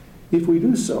 If we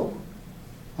do so,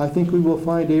 I think we will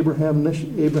find Abraham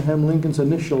Lincoln's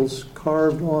initials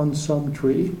carved on some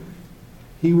tree.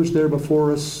 He was there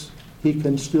before us. He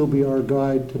can still be our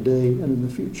guide today and in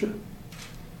the future.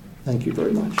 Thank you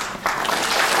very much.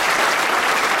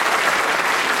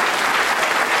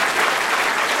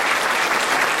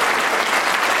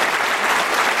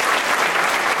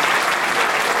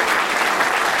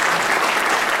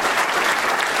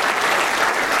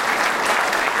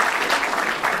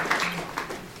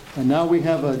 And now we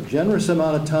have a generous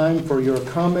amount of time for your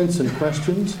comments and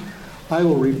questions. I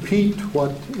will repeat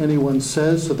what anyone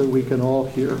says so that we can all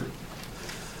hear. I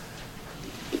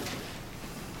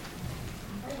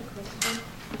have a question.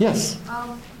 Yes.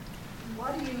 How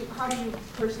do you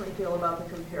personally feel about the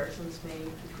comparisons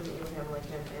made between Abraham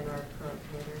Lincoln and our current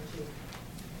commander-in-chief?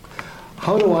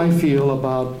 How do I feel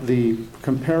about the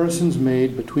comparisons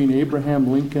made between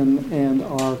Abraham Lincoln and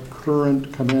our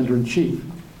current commander-in-chief?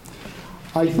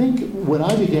 I think when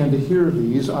I began to hear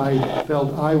these, I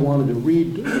felt I wanted to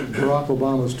read Barack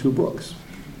Obama's two books.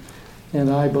 And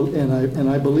I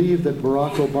believe that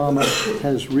Barack Obama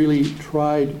has really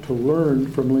tried to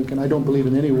learn from Lincoln. I don't believe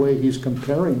in any way he's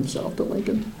comparing himself to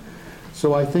Lincoln.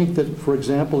 So I think that, for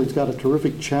example, he's got a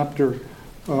terrific chapter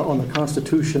on the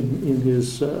Constitution in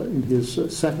his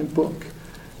second book.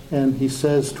 And he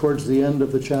says towards the end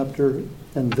of the chapter,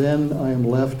 "And then I am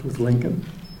left with Lincoln."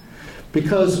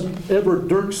 Because Everett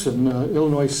Dirksen,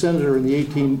 Illinois senator in the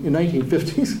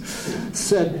 1950s,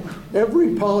 said,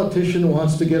 every politician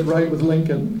wants to get right with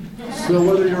Lincoln. So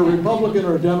whether you're a Republican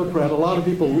or a Democrat, a lot of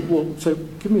people will say,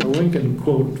 give me a Lincoln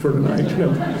quote for tonight.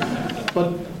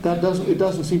 But it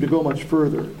doesn't seem to go much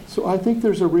further. So I think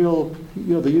there's a real,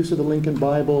 the use of the Lincoln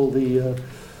Bible, the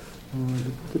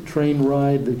train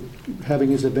ride, having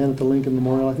his event at the Lincoln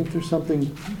Memorial, I think there's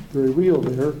something very real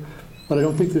there. But I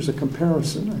don't think there's a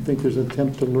comparison. I think there's an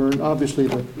attempt to learn. Obviously,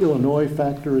 the Illinois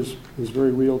factor is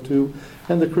very real, too.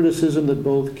 And the criticism that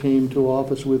both came to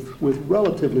office with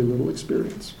relatively little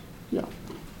experience. Yeah.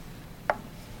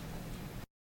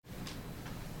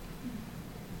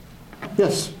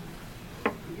 Yes?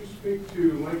 Could you speak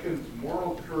to Lincoln's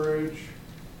moral courage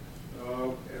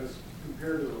as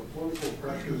compared to the political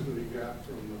pressures that he got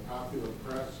from the popular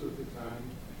press at the time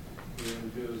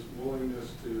and his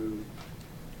willingness to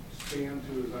stand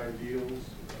to his ideals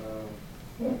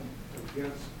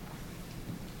against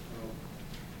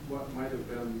what might have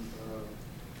been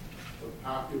the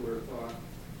popular thought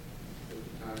at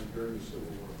the time during the Civil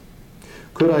War?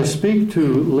 Could I speak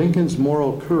to Lincoln's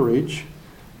moral courage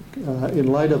in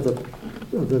light of the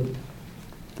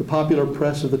popular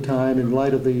press of the time, in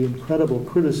light of the incredible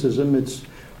criticism? It's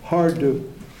hard to,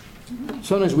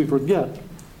 sometimes we forget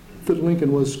that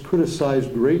Lincoln was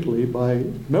criticized greatly by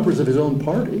members of his own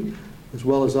party as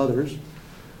well as others.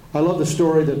 I love the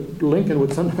story that Lincoln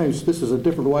would sometimes, this is a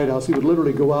different White House, he would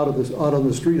literally go out on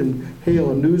the street and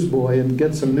hail a newsboy and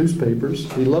get some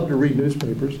newspapers. He loved to read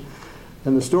newspapers.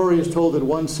 And the story is told that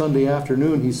one Sunday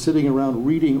afternoon he's sitting around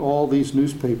reading all these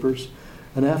newspapers,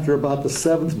 and after about the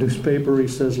seventh newspaper he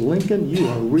says, "Lincoln, you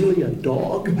are really a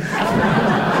dog."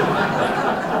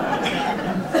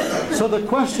 So the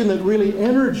question that really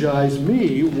energized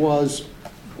me was,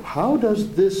 how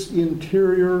does this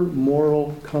interior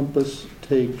moral compass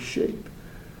take shape?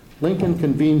 Lincoln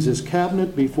convenes his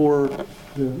cabinet before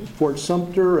Fort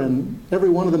Sumter, and every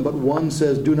one of them but one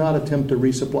says, do not attempt to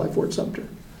resupply Fort Sumter.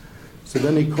 So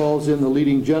then he calls in the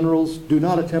leading generals, do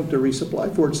not attempt to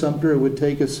resupply Fort Sumter. It would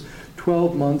take us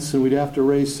 12 months, and we'd have to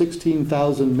raise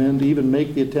 16,000 men to even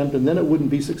make the attempt, and then it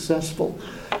wouldn't be successful.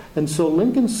 And so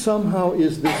Lincoln somehow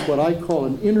is this, what I call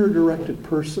an inner-directed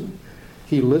person.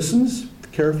 He listens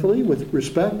carefully with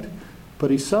respect,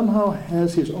 but he somehow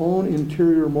has his own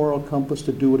interior moral compass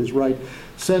to do what is right.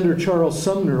 Senator Charles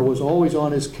Sumner was always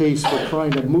on his case for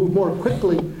trying to move more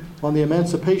quickly on the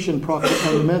emancipation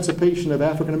of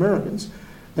African Americans.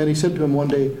 And he said to him one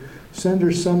day,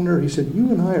 Senator Sumner, he said, you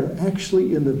and I are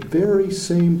actually in the very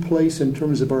same place in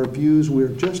terms of our views. We're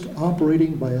just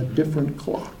operating by a different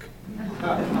clock.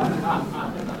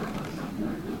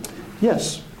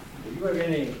 Yes? Do you have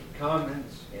any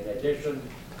comments in addition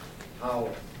how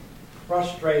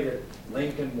frustrated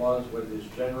Lincoln was with his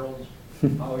generals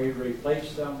how he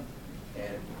replaced them,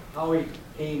 and how he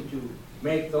came to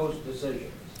make those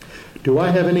decisions. Do I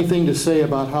have anything to say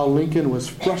about how Lincoln was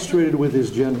frustrated with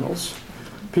his generals?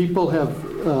 People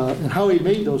have, and how he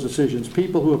made those decisions.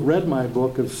 People who have read my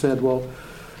book have said, well,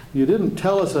 you didn't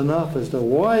tell us enough as to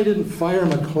why he didn't fire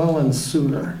McClellan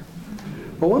sooner.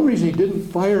 Well, one reason he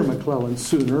didn't fire McClellan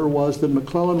sooner was that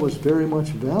McClellan was very much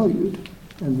valued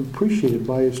and appreciated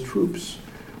by his troops.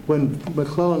 When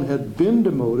McClellan had been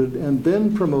demoted and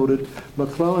then promoted,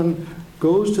 McClellan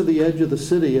goes to the edge of the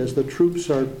city as the troops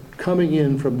are coming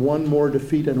in from one more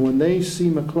defeat, and when they see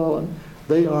McClellan,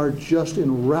 they are just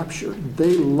enraptured.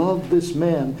 They love this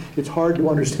man. It's hard to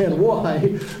understand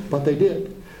why, but they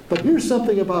did. But here's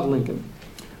something about Lincoln.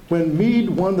 When Meade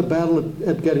won the battle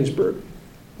at Gettysburg,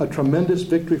 a tremendous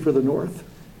victory for the North,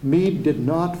 Meade did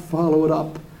not follow it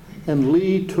up, and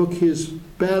Lee took his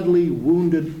badly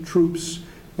wounded troops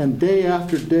and day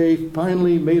after day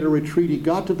finally made a retreat. He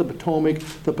got to the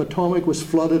Potomac was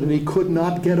flooded and he could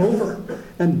not get over.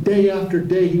 And day after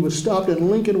day he was stopped,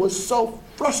 and Lincoln was so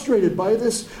frustrated by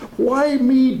this. Why,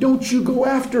 Meade, don't you go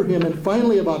after him? And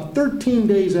finally, about 13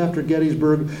 days after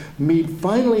Gettysburg, Meade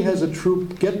finally has a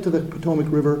troop get to the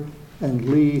Potomac River, and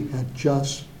Lee had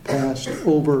just passed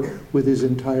over with his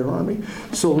entire army.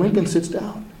 So Lincoln sits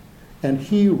down and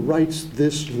he writes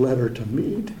this letter to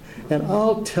Meade. And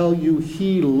I'll tell you,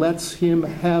 he lets him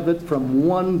have it from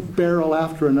one barrel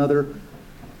after another.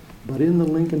 But in the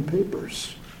Lincoln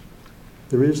papers,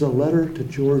 there is a letter to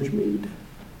George Meade.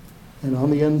 And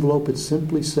on the envelope it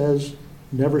simply says,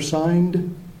 never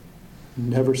signed,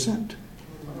 never sent.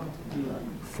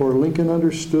 For Lincoln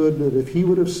understood that if he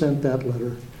would have sent that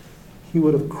letter, he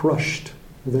would have crushed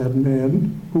that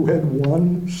man who had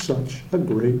won such a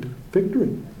great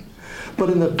victory. But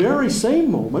in the very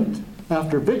same moment,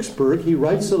 after Vicksburg, he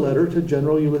writes a letter to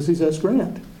General Ulysses S.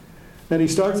 Grant. And he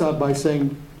starts out by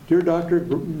saying, dear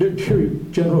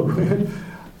General Grant,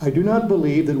 I do not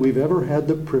believe that we've ever had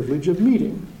the privilege of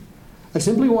meeting. I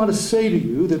simply want to say to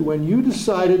you that when you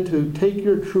decided to take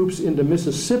your troops into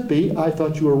Mississippi, I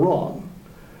thought you were wrong.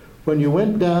 When you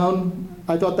went down,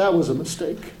 I thought that was a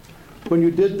mistake. When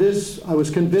you did this, I was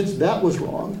convinced that was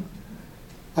wrong.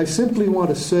 I simply want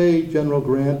to say, General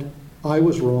Grant, I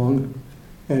was wrong,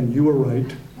 and you were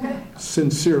right.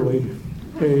 Sincerely,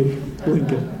 A.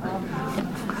 Lincoln.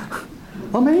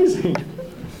 Amazing.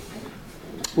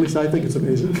 At least I think it's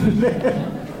amazing.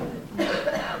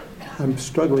 I'm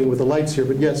struggling with the lights here,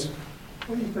 but yes.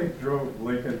 What do you think drove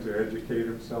Lincoln to educate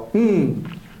himself?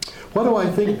 What do I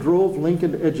think drove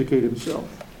Lincoln to educate himself?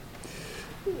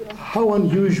 How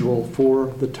unusual for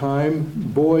the time.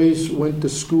 Boys went to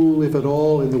school, if at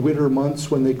all, in the winter months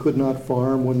when they could not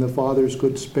farm, when the fathers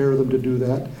could spare them to do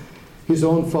that. His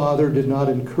own father did not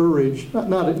encourage,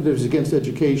 not it was against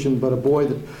education, but a boy,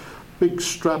 that big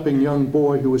strapping young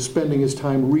boy who was spending his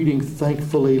time reading,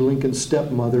 thankfully, Lincoln's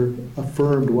stepmother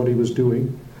affirmed what he was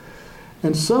doing.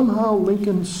 And somehow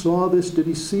Lincoln saw this. Did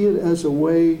he see it as a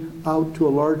way out to a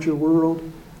larger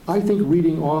world? I think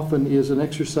reading often is an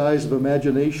exercise of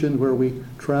imagination, where we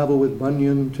travel with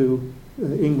Bunyan to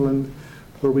England,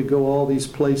 where we go all these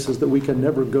places that we can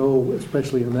never go,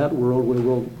 especially in that world where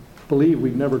we'll believe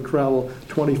we'd never travel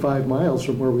 25 miles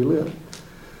from where we live.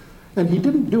 And he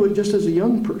didn't do it just as a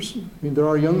young person. I mean, there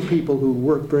are young people who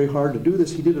work very hard to do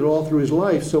this. He did it all through his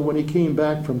life. So when he came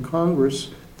back from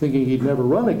Congress, thinking he'd never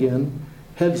run again,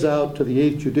 heads out to the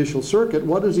 8th Judicial Circuit,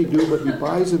 what does he do? But he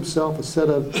buys himself a set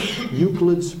of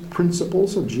Euclid's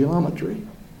Principles of Geometry.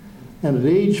 And at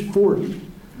age 40,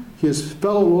 his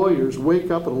fellow lawyers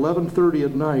wake up at 11:30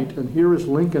 at night, and here is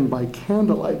Lincoln by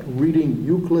candlelight reading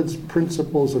Euclid's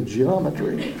Principles of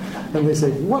Geometry. And they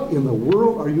say, what in the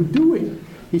world are you doing?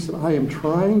 He said, I am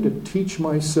trying to teach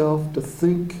myself to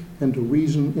think and to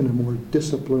reason in a more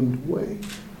disciplined way.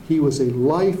 He was a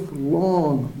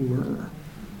lifelong learner.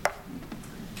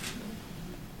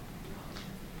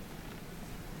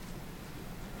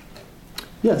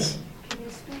 Yes? Can you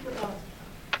speak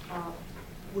about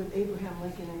with Abraham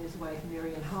Lincoln and his wife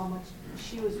Mary, and how much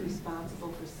she was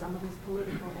responsible for some of his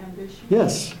political ambition?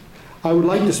 Yes. I would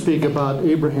like to speak about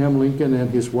Abraham Lincoln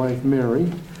and his wife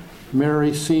Mary.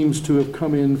 Mary seems to have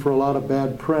come in for a lot of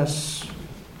bad press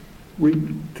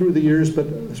through the years, but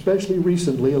especially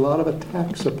recently, a lot of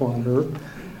attacks upon her.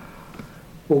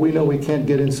 Well, we know we can't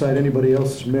get inside anybody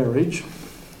else's marriage.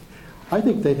 I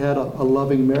think they had a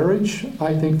loving marriage.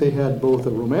 I think they had both a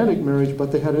romantic marriage,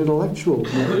 but they had an intellectual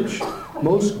marriage.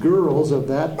 Most girls of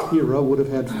that era would have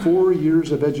had 4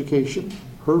 years of education.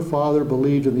 Her father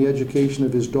believed in the education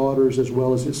of his daughters as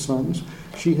well as his sons.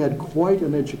 She had quite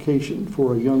an education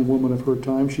for a young woman of her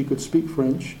time. She could speak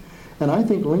French. And I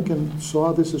think Lincoln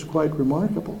saw this as quite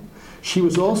remarkable. She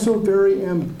was also very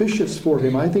ambitious for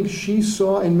him. I think she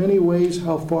saw in many ways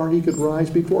how far he could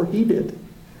rise before he did.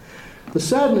 The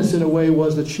sadness, in a way,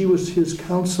 was that she was his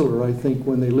counselor, I think,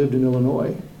 when they lived in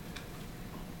Illinois.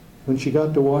 When she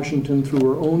got to Washington through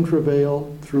her own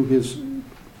travail, through his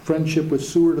friendship with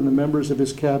Seward and the members of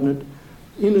his cabinet,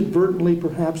 inadvertently,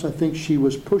 perhaps, I think she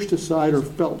was pushed aside or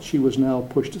felt she was now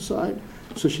pushed aside.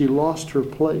 So she lost her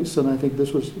place, and I think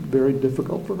this was very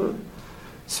difficult for her.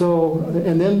 So,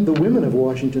 and then the women of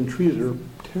Washington treated her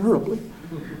terribly.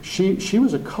 She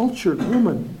was a cultured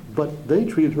woman, but they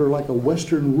treated her like a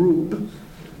Western rube.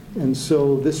 And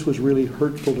so this was really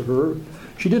hurtful to her.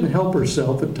 She didn't help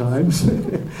herself at times.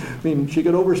 I mean, she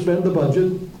could overspend the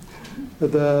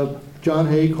budget. John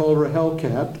Hay called her a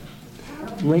hellcat.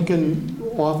 Lincoln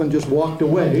often just walked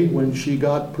away when she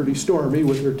got pretty stormy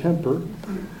with her temper.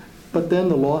 But then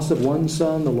the loss of one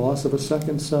son, the loss of a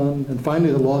second son, and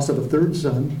finally the loss of a third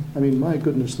son. I mean, my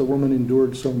goodness, the woman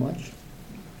endured so much.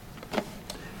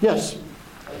 Yes?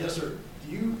 Yes, sir.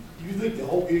 Do you think the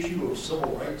whole issue of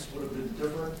civil rights would have been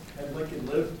different had Lincoln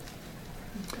lived?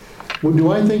 Well,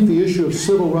 do I think the issue of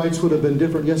civil rights would have been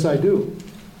different? Yes, I do.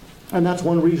 And that's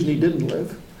one reason he didn't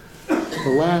live.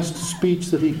 The last speech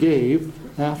that he gave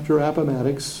after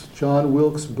Appomattox, John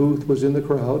Wilkes Booth was in the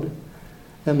crowd,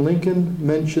 and Lincoln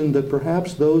mentioned that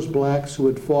perhaps those blacks who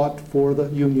had fought for the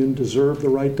Union deserved the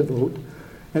right to vote,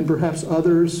 and perhaps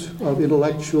others of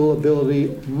intellectual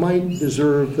ability might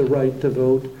deserve the right to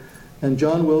vote. And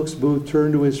John Wilkes Booth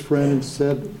turned to his friend and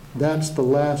said, "That's the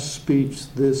last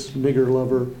speech this nigger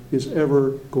lover is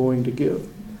ever going to give."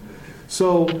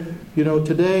 So,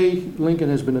 today Lincoln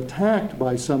has been attacked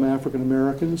by some African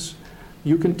Americans.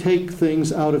 You can take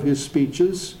things out of his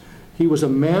speeches. He was a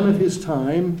man of his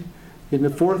time. In the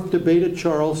fourth debate at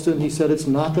Charleston, he said, "It's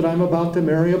not that I'm about to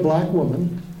marry a black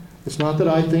woman. It's not that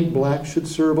I think blacks should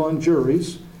serve on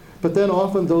juries." But then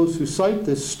often those who cite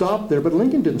this stop there, but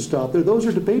Lincoln didn't stop there. Those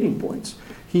are debating points.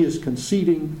 He is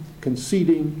conceding,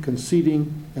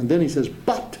 and then he says,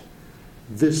 "But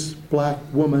this black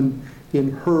woman,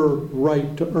 in her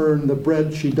right to earn the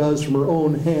bread she does from her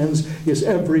own hands, is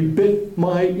every bit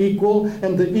my equal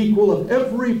and the equal of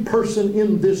every person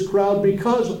in this crowd,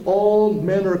 because all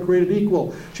men are created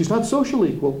equal." She's not social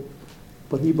equal,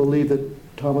 but he believed that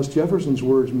Thomas Jefferson's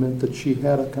words meant that she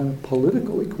had a kind of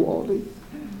political equality.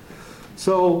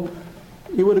 So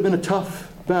it would have been a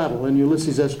tough battle, and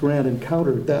Ulysses S. Grant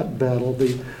encountered that battle,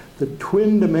 the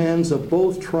twin demands of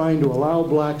both trying to allow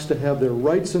blacks to have their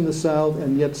rights in the South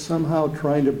and yet somehow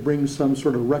trying to bring some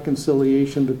sort of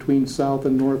reconciliation between South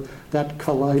and North. That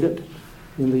collided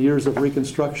in the years of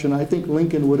Reconstruction. I think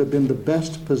Lincoln would have been the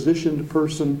best positioned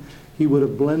person. He would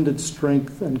have blended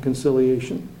strength and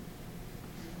conciliation.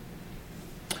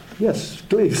 Yes,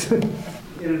 please.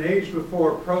 In an age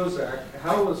before Prozac,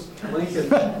 how was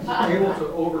Lincoln able to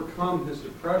overcome his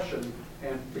depression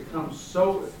and become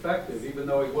so effective, even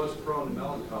though he was prone to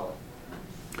melancholy?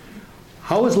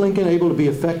 How was Lincoln able to be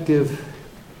effective,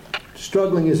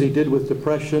 struggling as he did with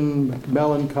depression,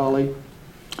 melancholy?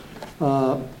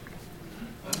 I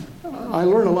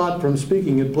learn a lot from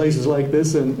speaking at places like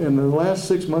this, and in the last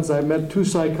 6 months I've met 2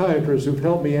 psychiatrists who've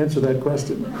helped me answer that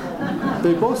question.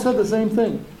 They both said the same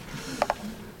thing.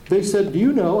 They said, "Do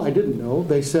you know?" I didn't know.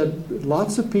 They said,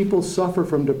 "Lots of people suffer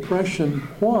from depression.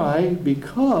 Why?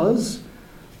 Because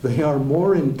they are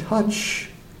more in touch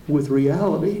with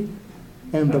reality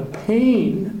and the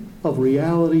pain of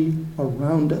reality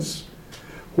around us.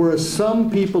 Whereas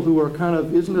some people who are kind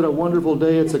of, isn't it a wonderful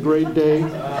day, it's a great day,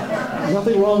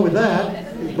 nothing wrong with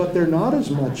that, but they're not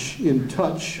as much in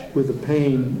touch with the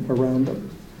pain around them."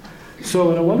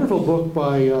 So in a wonderful book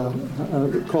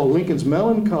called Lincoln's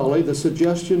Melancholy, the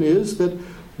suggestion is that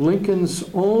Lincoln's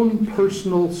own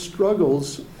personal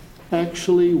struggles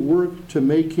actually worked to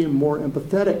make him more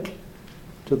empathetic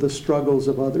to the struggles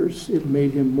of others. It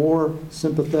made him more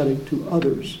sympathetic to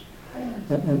others.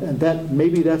 And that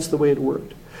maybe that's the way it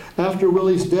worked. After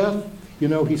Willie's death,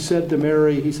 he said to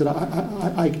Mary, he said,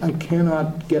 I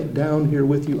cannot get down here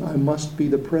with you. I must be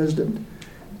the president.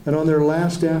 And on their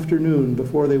last afternoon,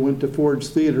 before they went to Ford's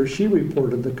Theater, she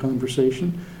reported the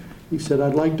conversation. He said,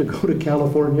 "I'd like to go to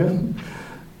California,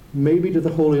 maybe to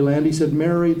the Holy Land." He said,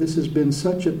 "Mary, this has been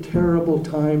such a terrible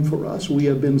time for us. We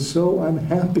have been so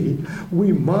unhappy.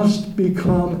 We must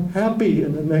become happy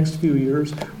in the next few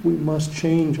years. We must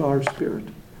change our spirit."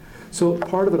 So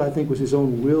part of it, I think, was his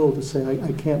own will to say,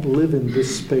 I can't live in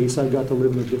this space. I've got to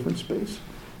live in a different space.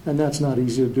 And that's not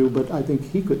easy to do, but I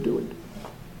think he could do it.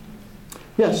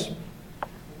 Yes? I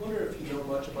wonder if you know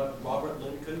much about Robert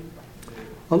Lincoln?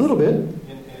 A little bit. And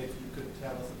if you could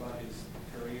tell us about his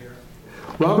career.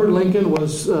 Robert Lincoln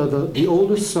was the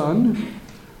oldest son.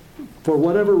 For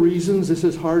whatever reasons, this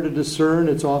is hard to discern.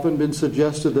 It's often been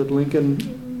suggested that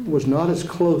Lincoln was not as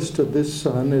close to this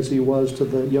son as he was to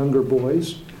the younger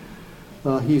boys.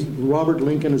 Robert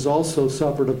Lincoln has also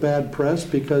suffered a bad press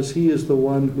because he is the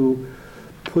one who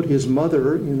put his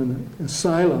mother in an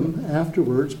asylum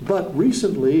afterwards. But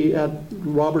recently, at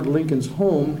Robert Lincoln's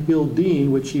home, Hildene,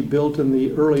 which he built in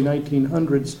the early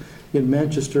 1900s in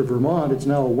Manchester, Vermont, it's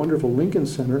now a wonderful Lincoln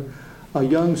Center. A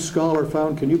young scholar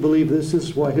found, can you believe this? This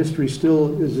is why history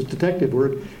still is detective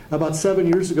work. About 7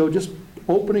 years ago, just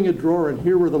opening a drawer, and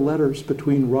here were the letters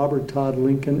between Robert Todd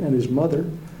Lincoln and his mother.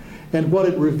 And what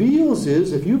it reveals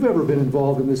is, if you've ever been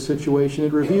involved in this situation,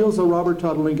 it reveals a Robert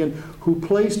Todd Lincoln who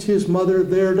placed his mother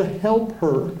there to help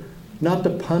her, not to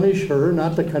punish her,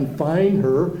 not to confine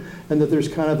her, and that there's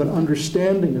kind of an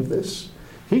understanding of this.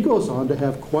 He goes on to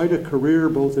have quite a career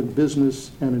both in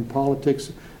business and in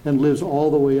politics, and lives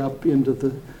all the way up into the,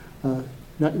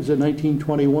 is it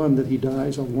 1921 that he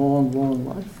dies, a long, long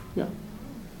life. Yeah.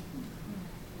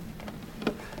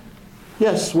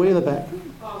 Yes, way in the back.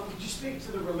 Could you speak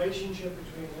to the relationship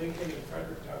between Lincoln and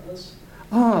Frederick Douglass?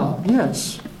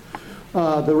 Yes.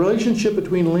 The relationship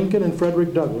between Lincoln and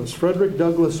Frederick Douglass. Frederick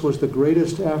Douglass was the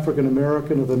greatest African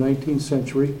American of the 19th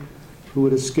century who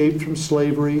had escaped from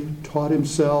slavery, taught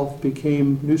himself,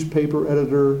 became newspaper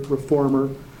editor, reformer.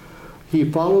 He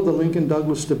followed the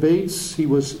Lincoln-Douglas debates. He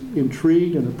was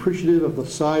intrigued and appreciative of the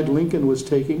side Lincoln was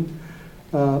taking.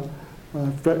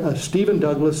 Stephen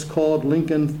Douglas called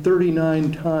Lincoln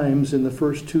 39 times in the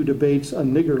first two debates a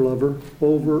nigger lover,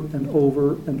 over and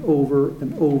over and over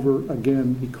and over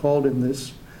again. He called him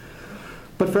this.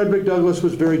 But Frederick Douglass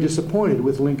was very disappointed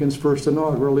with Lincoln's first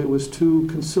inaugural. It was too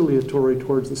conciliatory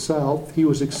towards the South. He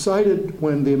was excited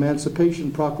when the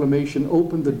Emancipation Proclamation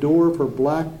opened the door for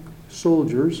black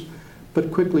soldiers,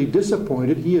 but quickly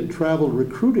disappointed. He had traveled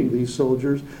recruiting these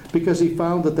soldiers because he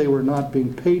found that they were not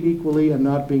being paid equally and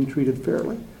not being treated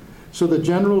fairly. So the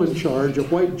general in charge, a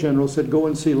white general, said, go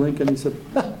and see Lincoln. He said,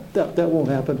 that won't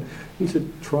happen. He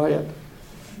said, try it.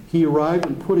 He arrived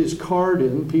and put his card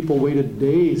in. People waited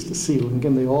days to see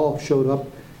Lincoln. They all showed up.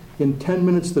 In 10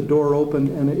 minutes, the door opened,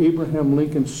 and Abraham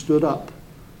Lincoln stood up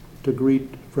to greet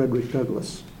Frederick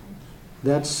Douglass.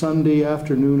 That Sunday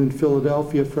afternoon in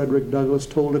Philadelphia, Frederick Douglass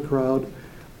told a crowd,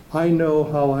 I know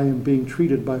how I am being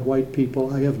treated by white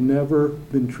people. I have never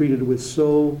been treated with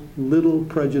so little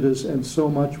prejudice and so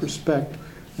much respect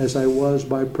as I was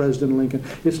by President Lincoln.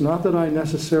 It's not that I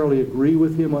necessarily agree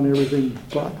with him on everything,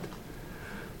 but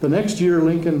the next year,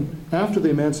 Lincoln, after the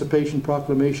Emancipation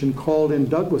Proclamation, called in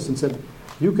Douglass and said,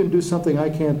 you can do something I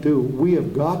can't do. We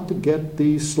have got to get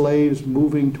these slaves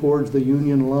moving towards the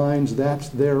Union lines. That's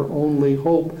their only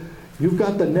hope. You've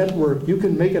got the network. You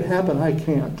can make it happen. I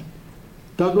can't.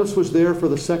 Douglass was there for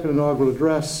the second inaugural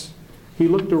address. He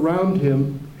looked around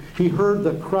him. He heard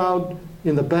the crowd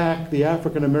in the back, the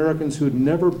African Americans who'd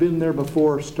never been there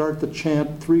before, start the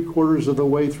chant 3/4 of the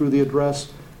way through the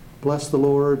address, bless the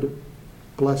Lord,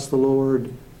 bless the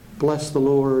Lord, bless the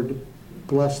Lord,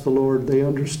 bless the Lord. They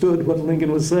understood what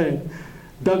Lincoln was saying.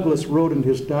 Douglass wrote in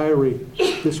his diary,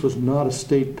 this was not a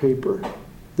state paper.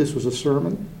 This was a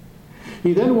sermon.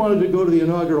 He then wanted to go to the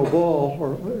inaugural ball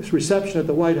or reception at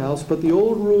the White House, but the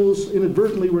old rules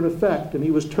inadvertently were in effect, and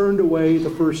he was turned away the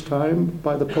first time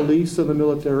by the police and the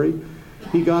military.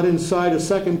 He got inside a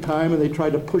second time, and they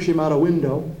tried to push him out a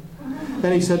window.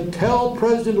 And he said, tell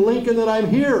President Lincoln that I'm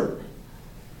here.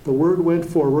 The word went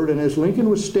forward, and as Lincoln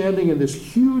was standing in this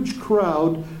huge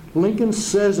crowd, Lincoln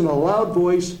says in a loud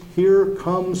voice, here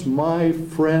comes my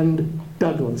friend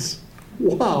Douglass.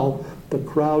 Wow, the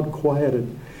crowd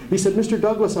quieted. He said, Mr.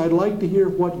 Douglass, I'd like to hear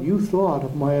what you thought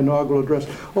of my inaugural address.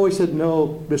 Oh, he said,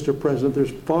 no, Mr. President, there's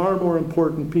far more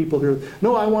important people here.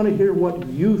 No, I want to hear what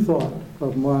you thought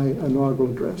of my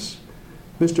inaugural address.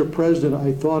 Mr. President,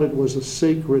 I thought it was a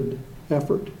sacred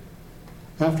effort.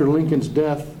 After Lincoln's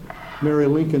death, Mary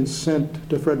Lincoln sent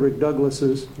to Frederick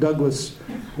Douglass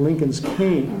Lincoln's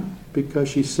cane because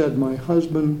she said, my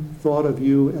husband thought of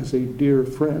you as a dear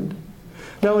friend.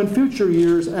 Now, in future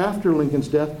years after Lincoln's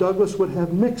death, Douglass would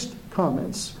have mixed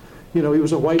comments. You know, he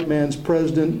was a white man's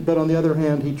president, but on the other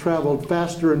hand, he traveled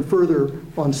faster and further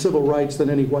on civil rights than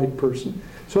any white person.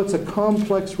 So it's a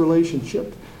complex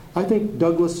relationship. I think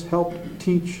Douglass helped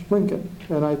teach Lincoln,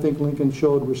 and I think Lincoln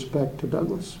showed respect to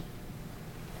Douglass.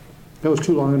 That was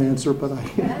too long an answer, but I...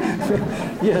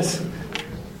 Yes?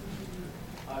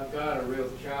 I've got a real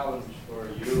challenge for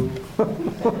you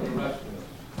and the rest of us.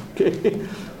 Okay. I've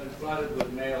been flooded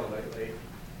with mail lately,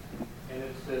 and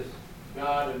it's this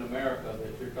God in America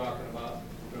that you're talking about,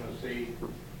 we're going to see.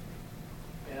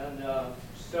 And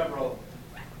several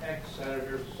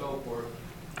ex-senators, so forth,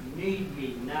 need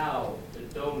me now to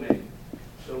donate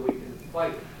so we can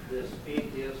fight this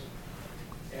atheist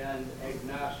and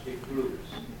agnostic groups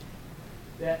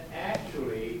that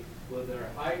actually, with their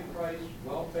high-priced,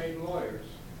 well-paid lawyers,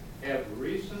 have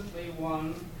recently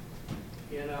won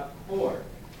in a court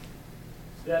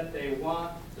that they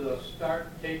want to start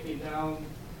taking down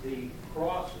the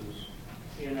crosses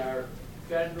in our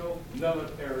federal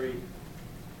military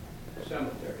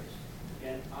cemeteries.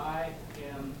 And I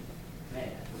am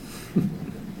mad.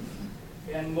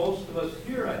 And most of us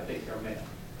here, I think, are mad.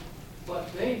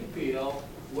 But they feel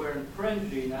we're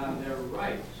infringing on their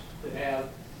rights to have,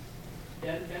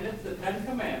 and it's the Ten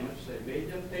Commandments. They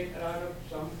made them take it out of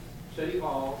some city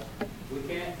hall. We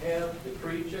can't have the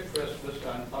preach at Christmas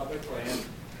on public land.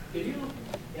 Can you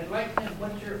enlighten them?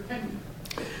 What's your opinion?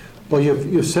 Well,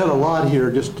 you've said a lot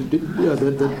here. Just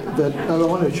that I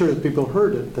want to make sure that people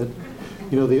heard it. That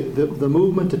the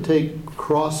movement to take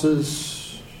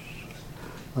crosses,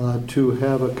 to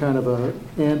have a kind of a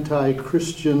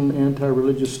anti-Christian,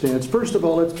 anti-religious stance. First of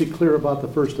all, let's be clear about the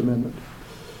First Amendment.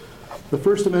 The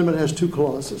First Amendment has two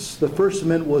clauses. The First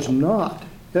Amendment was not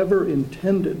ever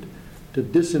intended to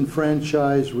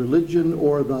disenfranchise religion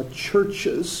or the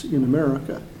churches in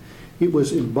America. It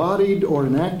was embodied or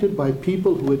enacted by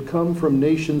people who had come from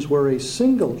nations where a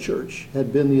single church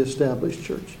had been the established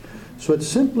church. So it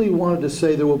simply wanted to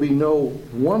say there will be no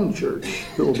one church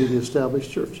that will be the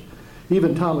established church.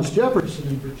 Even Thomas Jefferson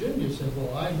in Virginia said,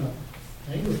 well, I'm an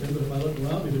Anglican, but if I look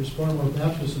around me, there's far more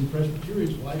Baptists and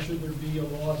Presbyterians. Why should there be a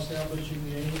law establishing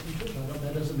the Anglican church?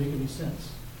 That doesn't make any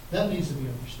sense. That needs to be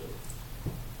understood.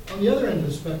 On the other end of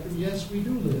the spectrum, yes, we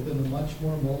do live in a much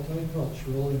more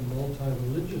multicultural and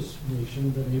multi-religious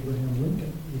nation than Abraham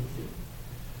Lincoln did.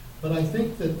 But I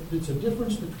think that it's a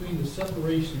difference between the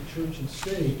separation of church and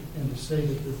state and to say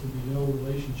that there can be no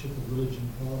relationship of religion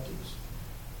and politics.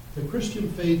 The Christian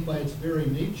faith, by its very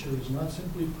nature, is not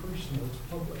simply personal, it's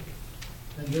public.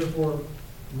 And therefore,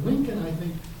 Lincoln, I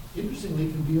think,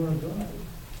 interestingly, can be our guide.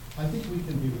 I think we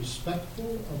can be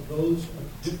respectful of those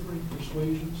of differing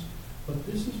persuasions, but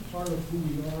this is part of who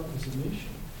we are as a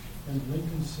nation. And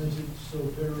Lincoln says it so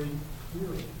very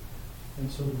clearly. And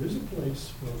so there is a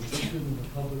place for religion in the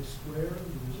public square.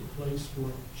 There is a place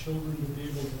for children to be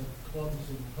able to have clubs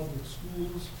in public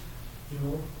schools.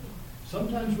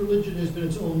 Sometimes religion has been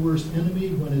its own worst enemy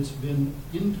when it's been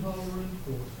intolerant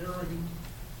or arrogant.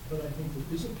 But I think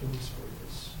there is a place for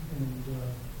this. And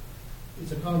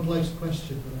it's a complex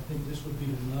question, but I think this would be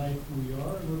to deny who we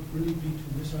are and would really be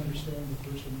to misunderstand the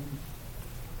First Amendment.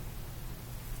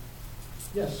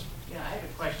 Yes? Yeah, I have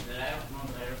a question that I don't know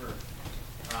that I ever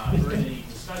heard any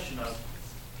discussion of.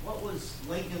 What was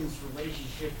Lincoln's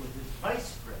relationship with his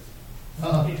vice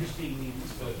president? Interesting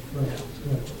news.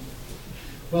 Right.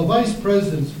 Well, vice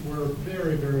presidents were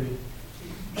very, very,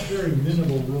 very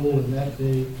minimal role in that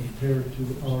day compared to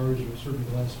ours, or certainly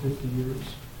the last 50 years.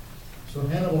 So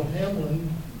Hannibal Hamlin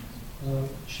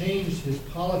changed his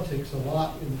politics a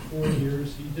lot in the 4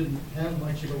 years. He didn't have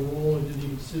much of a role. He didn't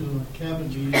even sit on a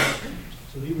cabinet meeting.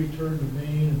 So he returned to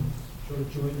Maine and sort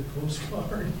of joined the Coast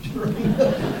Guard during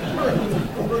the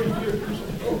 4 years.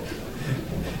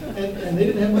 And they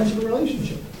didn't have much of a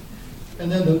relationship. And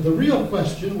then the real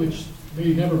question, which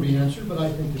may never be answered, but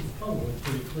I think it's probably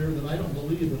pretty clear, that I don't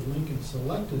believe that Lincoln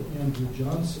selected Andrew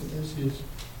Johnson as his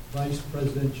vice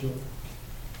presidential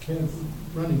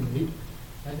running mate.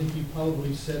 I think he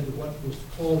probably said that what was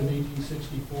called in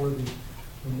 1864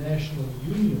 the National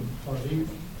Union Party,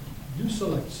 you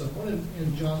select someone,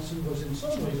 and Johnson was in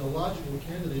some ways a logical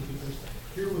candidate because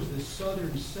here was this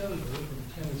Southern senator from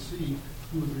Tennessee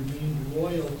who had remained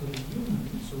loyal to the Union,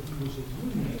 so he was a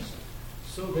Unionist.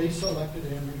 So they selected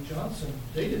Andrew Johnson.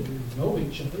 They didn't really know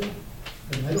each other,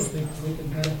 and I don't think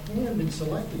Lincoln had a hand in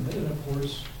selecting it, and of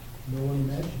course, no one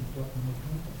imagined what might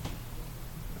happen.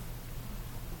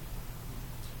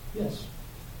 Yes?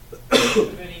 Do you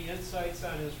have any insights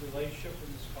on his relationship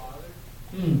with his father?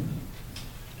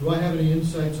 Do I have any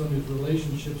insights on his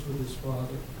relationships with his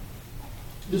father?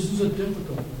 This is a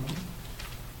difficult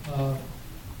one.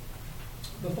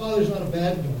 The father's not a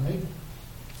bad guy.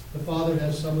 The father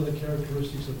has some of the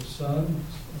characteristics of the son.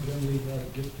 Evidently he had a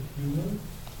gift of humor.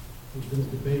 There's been a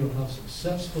debate on how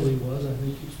successful he was. I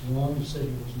think it's wrong to say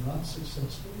he was not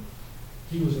successful.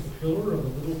 He was a pillar of a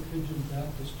Little Pigeon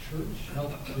Baptist church,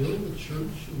 helped build the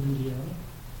church in Indiana.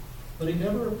 But he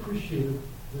never appreciated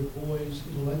the boy's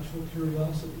intellectual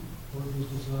curiosity or his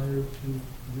desire to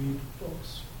read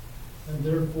books. And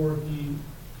therefore he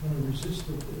kind of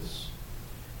resisted this.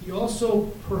 He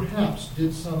also perhaps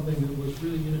did something that was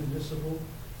really inadmissible.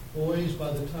 boys,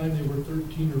 by the time they were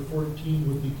 13 or 14,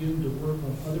 would begin to work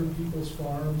on other people's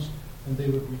farms, and they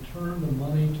would return the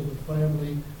money to the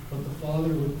family, but the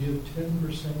father would give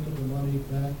 10% of the money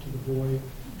back to the boy.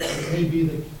 It may be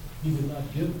that he did not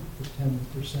give the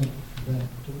 10% back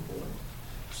to the boy.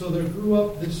 So there grew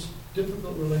up this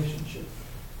difficult relationship.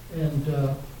 And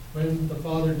when the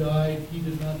father died, he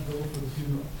did not go for the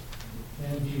funeral.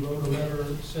 And he wrote a letter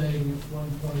saying at one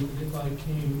point that if I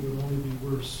came, it would only be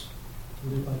worse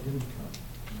than if I didn't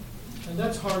come. And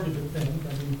that's hard to defend.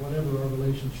 I mean, whatever our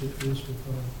relationship is with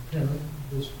our parent,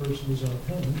 this person is our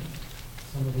parent.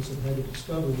 Some of us have had to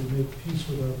discover we make peace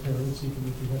with our parents even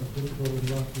if we have a difficult and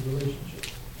rocky relationship.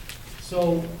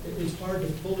 So it's hard to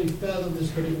fully fathom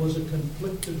this, but it was a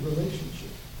conflicted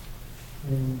relationship.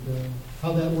 And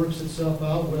how that works itself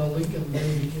out, well, Lincoln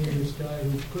then became this guy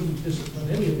who couldn't discipline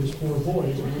any of his poor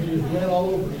boys. I mean, he just ran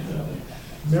all over him.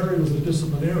 Mary was a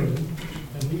disciplinarian,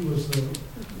 and he was the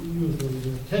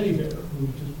teddy bear.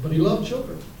 But he loved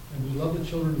children, and he loved the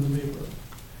children in the neighborhood.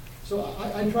 So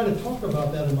I try to talk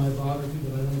about that in my biography,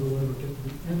 but I don't know where we get to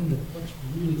the end of what's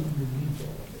really underneath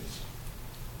all of this.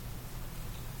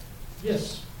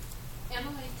 Yes?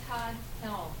 Emily Todd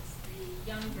Helms, the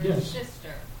younger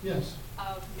sister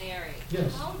of Mary.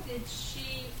 Yes. How did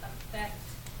she affect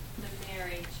the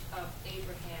marriage of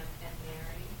Abraham and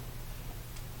Mary?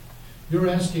 You're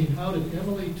asking how did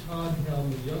Emily Todd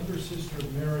Helms, the younger sister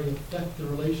of Mary, affect the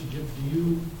relationship?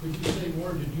 Could you say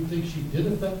more? Did you think she did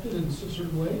affect it in a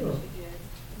certain way? Or? She did.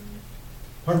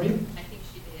 Pardon me? I think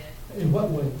she did. In what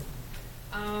way?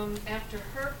 After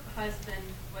her husband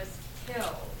was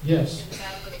killed Yes. in the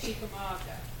Battle of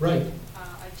Chickamauga, Right.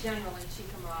 a general in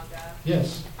Chickamauga,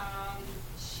 Yes.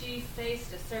 she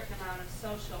faced a certain amount of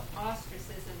social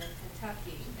ostracism in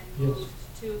Kentucky and moved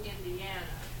to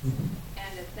Indiana. Mm-hmm.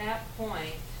 And at that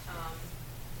point,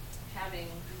 having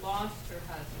lost her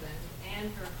husband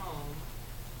and her home,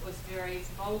 was very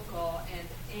vocal and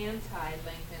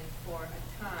anti-Lincoln for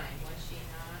a time, was she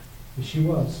not? She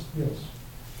was, yes.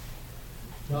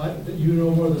 Now, you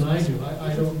know more than I do.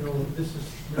 I don't know. This is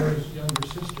Mary's younger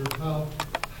sister.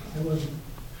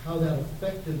 How that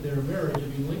affected their marriage. I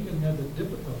mean, Lincoln had the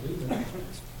difficulty that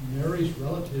Mary's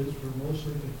relatives were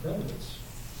mostly Confederates,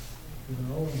 and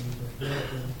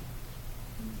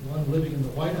one living in the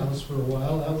White House for a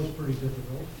while. That was pretty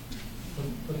difficult.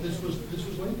 But this was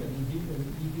Lincoln, and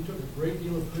he took a great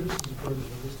deal of criticism for this.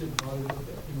 This didn't bother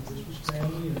him. This was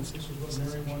family, and this was what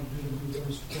Mary wanted to do, and he was going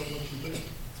to support what she did.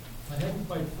 I hadn't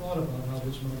quite thought about how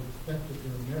this might have affected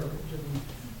their marriage. I mean,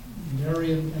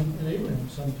 Mary and Abraham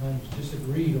sometimes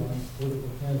disagreed on political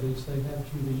candidates they had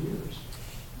through the years.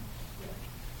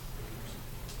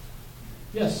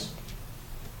 Yes?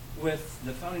 With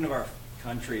the founding of our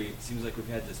country, it seems like we've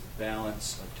had this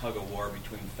balance of tug-of-war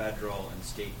between federal and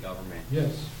state government.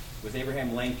 Yes. With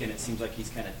Abraham Lincoln, it seems like he's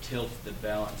kind of tilted the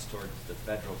balance towards the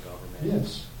federal government.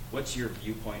 Yes. What's your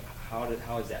viewpoint? How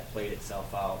has that played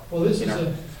itself out? Well,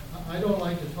 I don't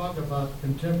like to talk about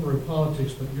contemporary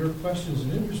politics, but your question is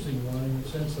an interesting one in the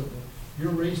sense that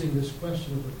you're raising this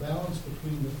question of the balance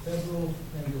between the federal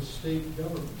and the state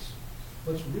governments.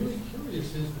 What's really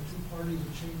curious is the two parties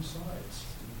have changed sides.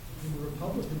 The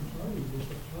Republican Party was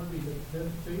the party that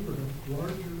favored a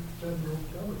larger federal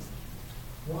government.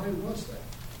 Why was that?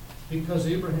 Because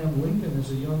Abraham Lincoln,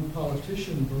 as a young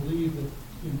politician, believed that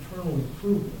internal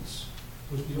improvements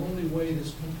was the only way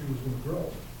this country was going to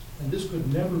grow. And this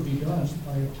could never be done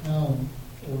by a town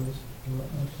or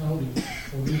a county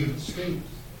or even a state.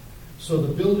 So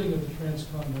the building of the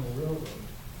Transcontinental Railroad,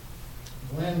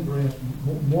 land grant,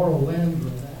 Moral Land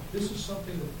Grant Act, this is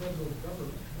something the federal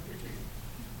government had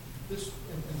to do.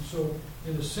 And so,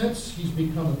 in a sense, he's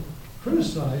become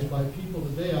criticized by people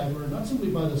today, I learned, not simply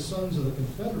by the sons of the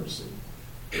Confederacy,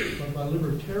 but by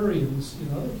libertarians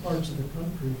in other parts of the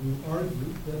country who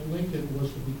argued that Lincoln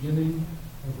was the beginning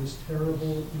of this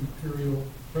terrible imperial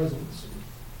presidency.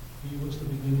 He was the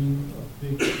beginning of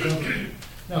big government.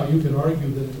 Now, you could argue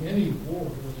that in any war,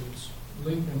 whether it's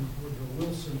Lincoln, Woodrow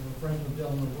Wilson, or Franklin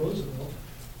Delano Roosevelt,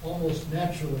 almost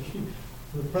naturally,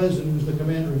 the president who's the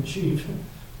commander-in-chief,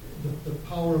 the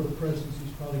power of the presidency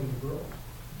is probably going to grow.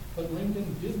 But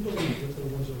Lincoln did believe that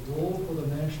there was a role for the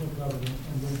national government,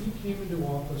 and when he came into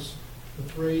office, the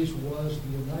phrase was,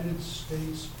 "The United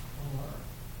States are."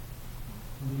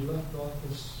 When he left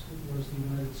office, it was, "The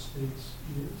United States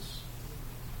is."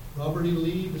 Robert E.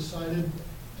 Lee decided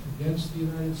against the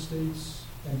United States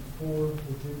and for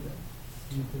Virginia.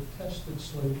 He detested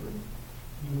slavery.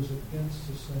 He was against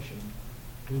secession.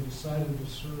 He decided to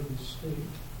serve his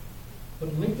state.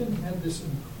 But Lincoln had this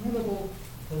incredible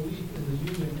belief in the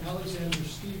Union, Alexander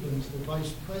Stephens, the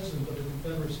vice president of the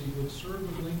Confederacy who had served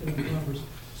with Lincoln in Congress,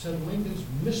 said Lincoln's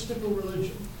mystical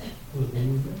religion was the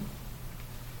Union.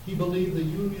 He believed the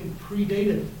Union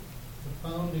predated the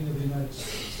founding of the United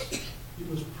States. It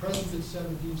was present in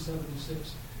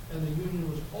 1776, and the Union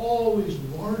was always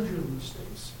larger than the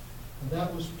states. And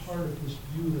that was part of his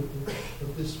view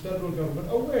that this federal government,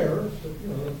 aware that,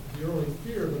 the early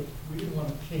fear that we didn't want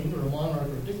a king or a monarch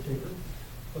or a dictator,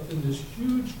 but in this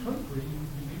huge country, you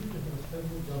needed to have a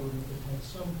federal government that had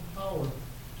some power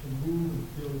to move and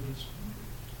build this country.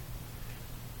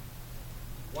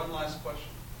 One last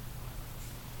question.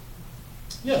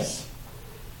 Yes.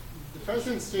 The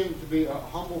president seemed to be a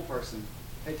humble person.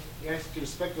 He asked you to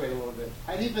speculate a little bit.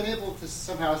 Had he been able to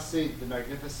somehow see the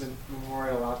magnificent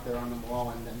memorial out there on the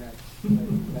wall and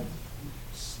that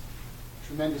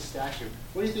tremendous statue,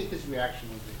 what do you think his reaction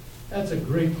would be? That's a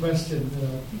great question.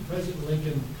 President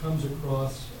Lincoln comes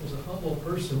across as a humble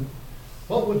person.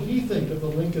 What would he think of the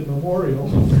Lincoln Memorial?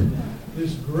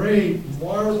 This great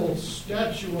marble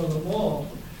statue on the wall.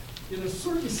 In a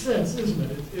certain sense, isn't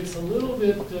it? It's a little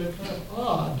bit kind of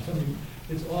odd. I mean,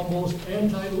 it's almost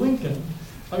anti-Lincoln.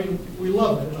 I mean, we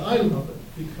love it, and I love it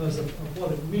because of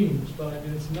what it means, but I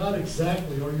mean, it's not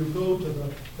exactly, or you go to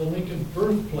the Lincoln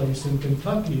birthplace in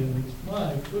Kentucky, and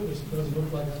my goodness, it doesn't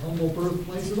look like a humble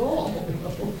birthplace at all.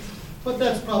 But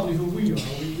that's probably who we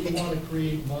are. We want to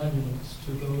create monuments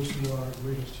to those who are our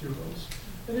greatest heroes.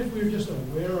 And if we're just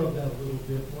aware of that a little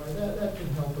bit, why that can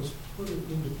help us put it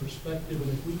into perspective,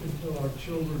 and if we can tell our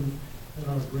children and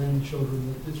our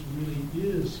grandchildren that this really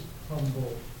is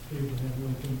humble Abraham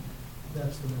Lincoln,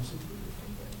 that's the message we will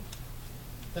convey.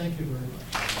 Thank you very much.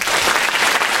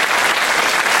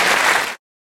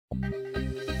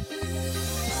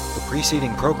 The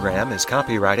preceding program is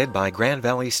copyrighted by Grand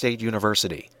Valley State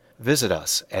University. Visit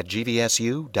us at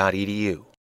gvsu.edu.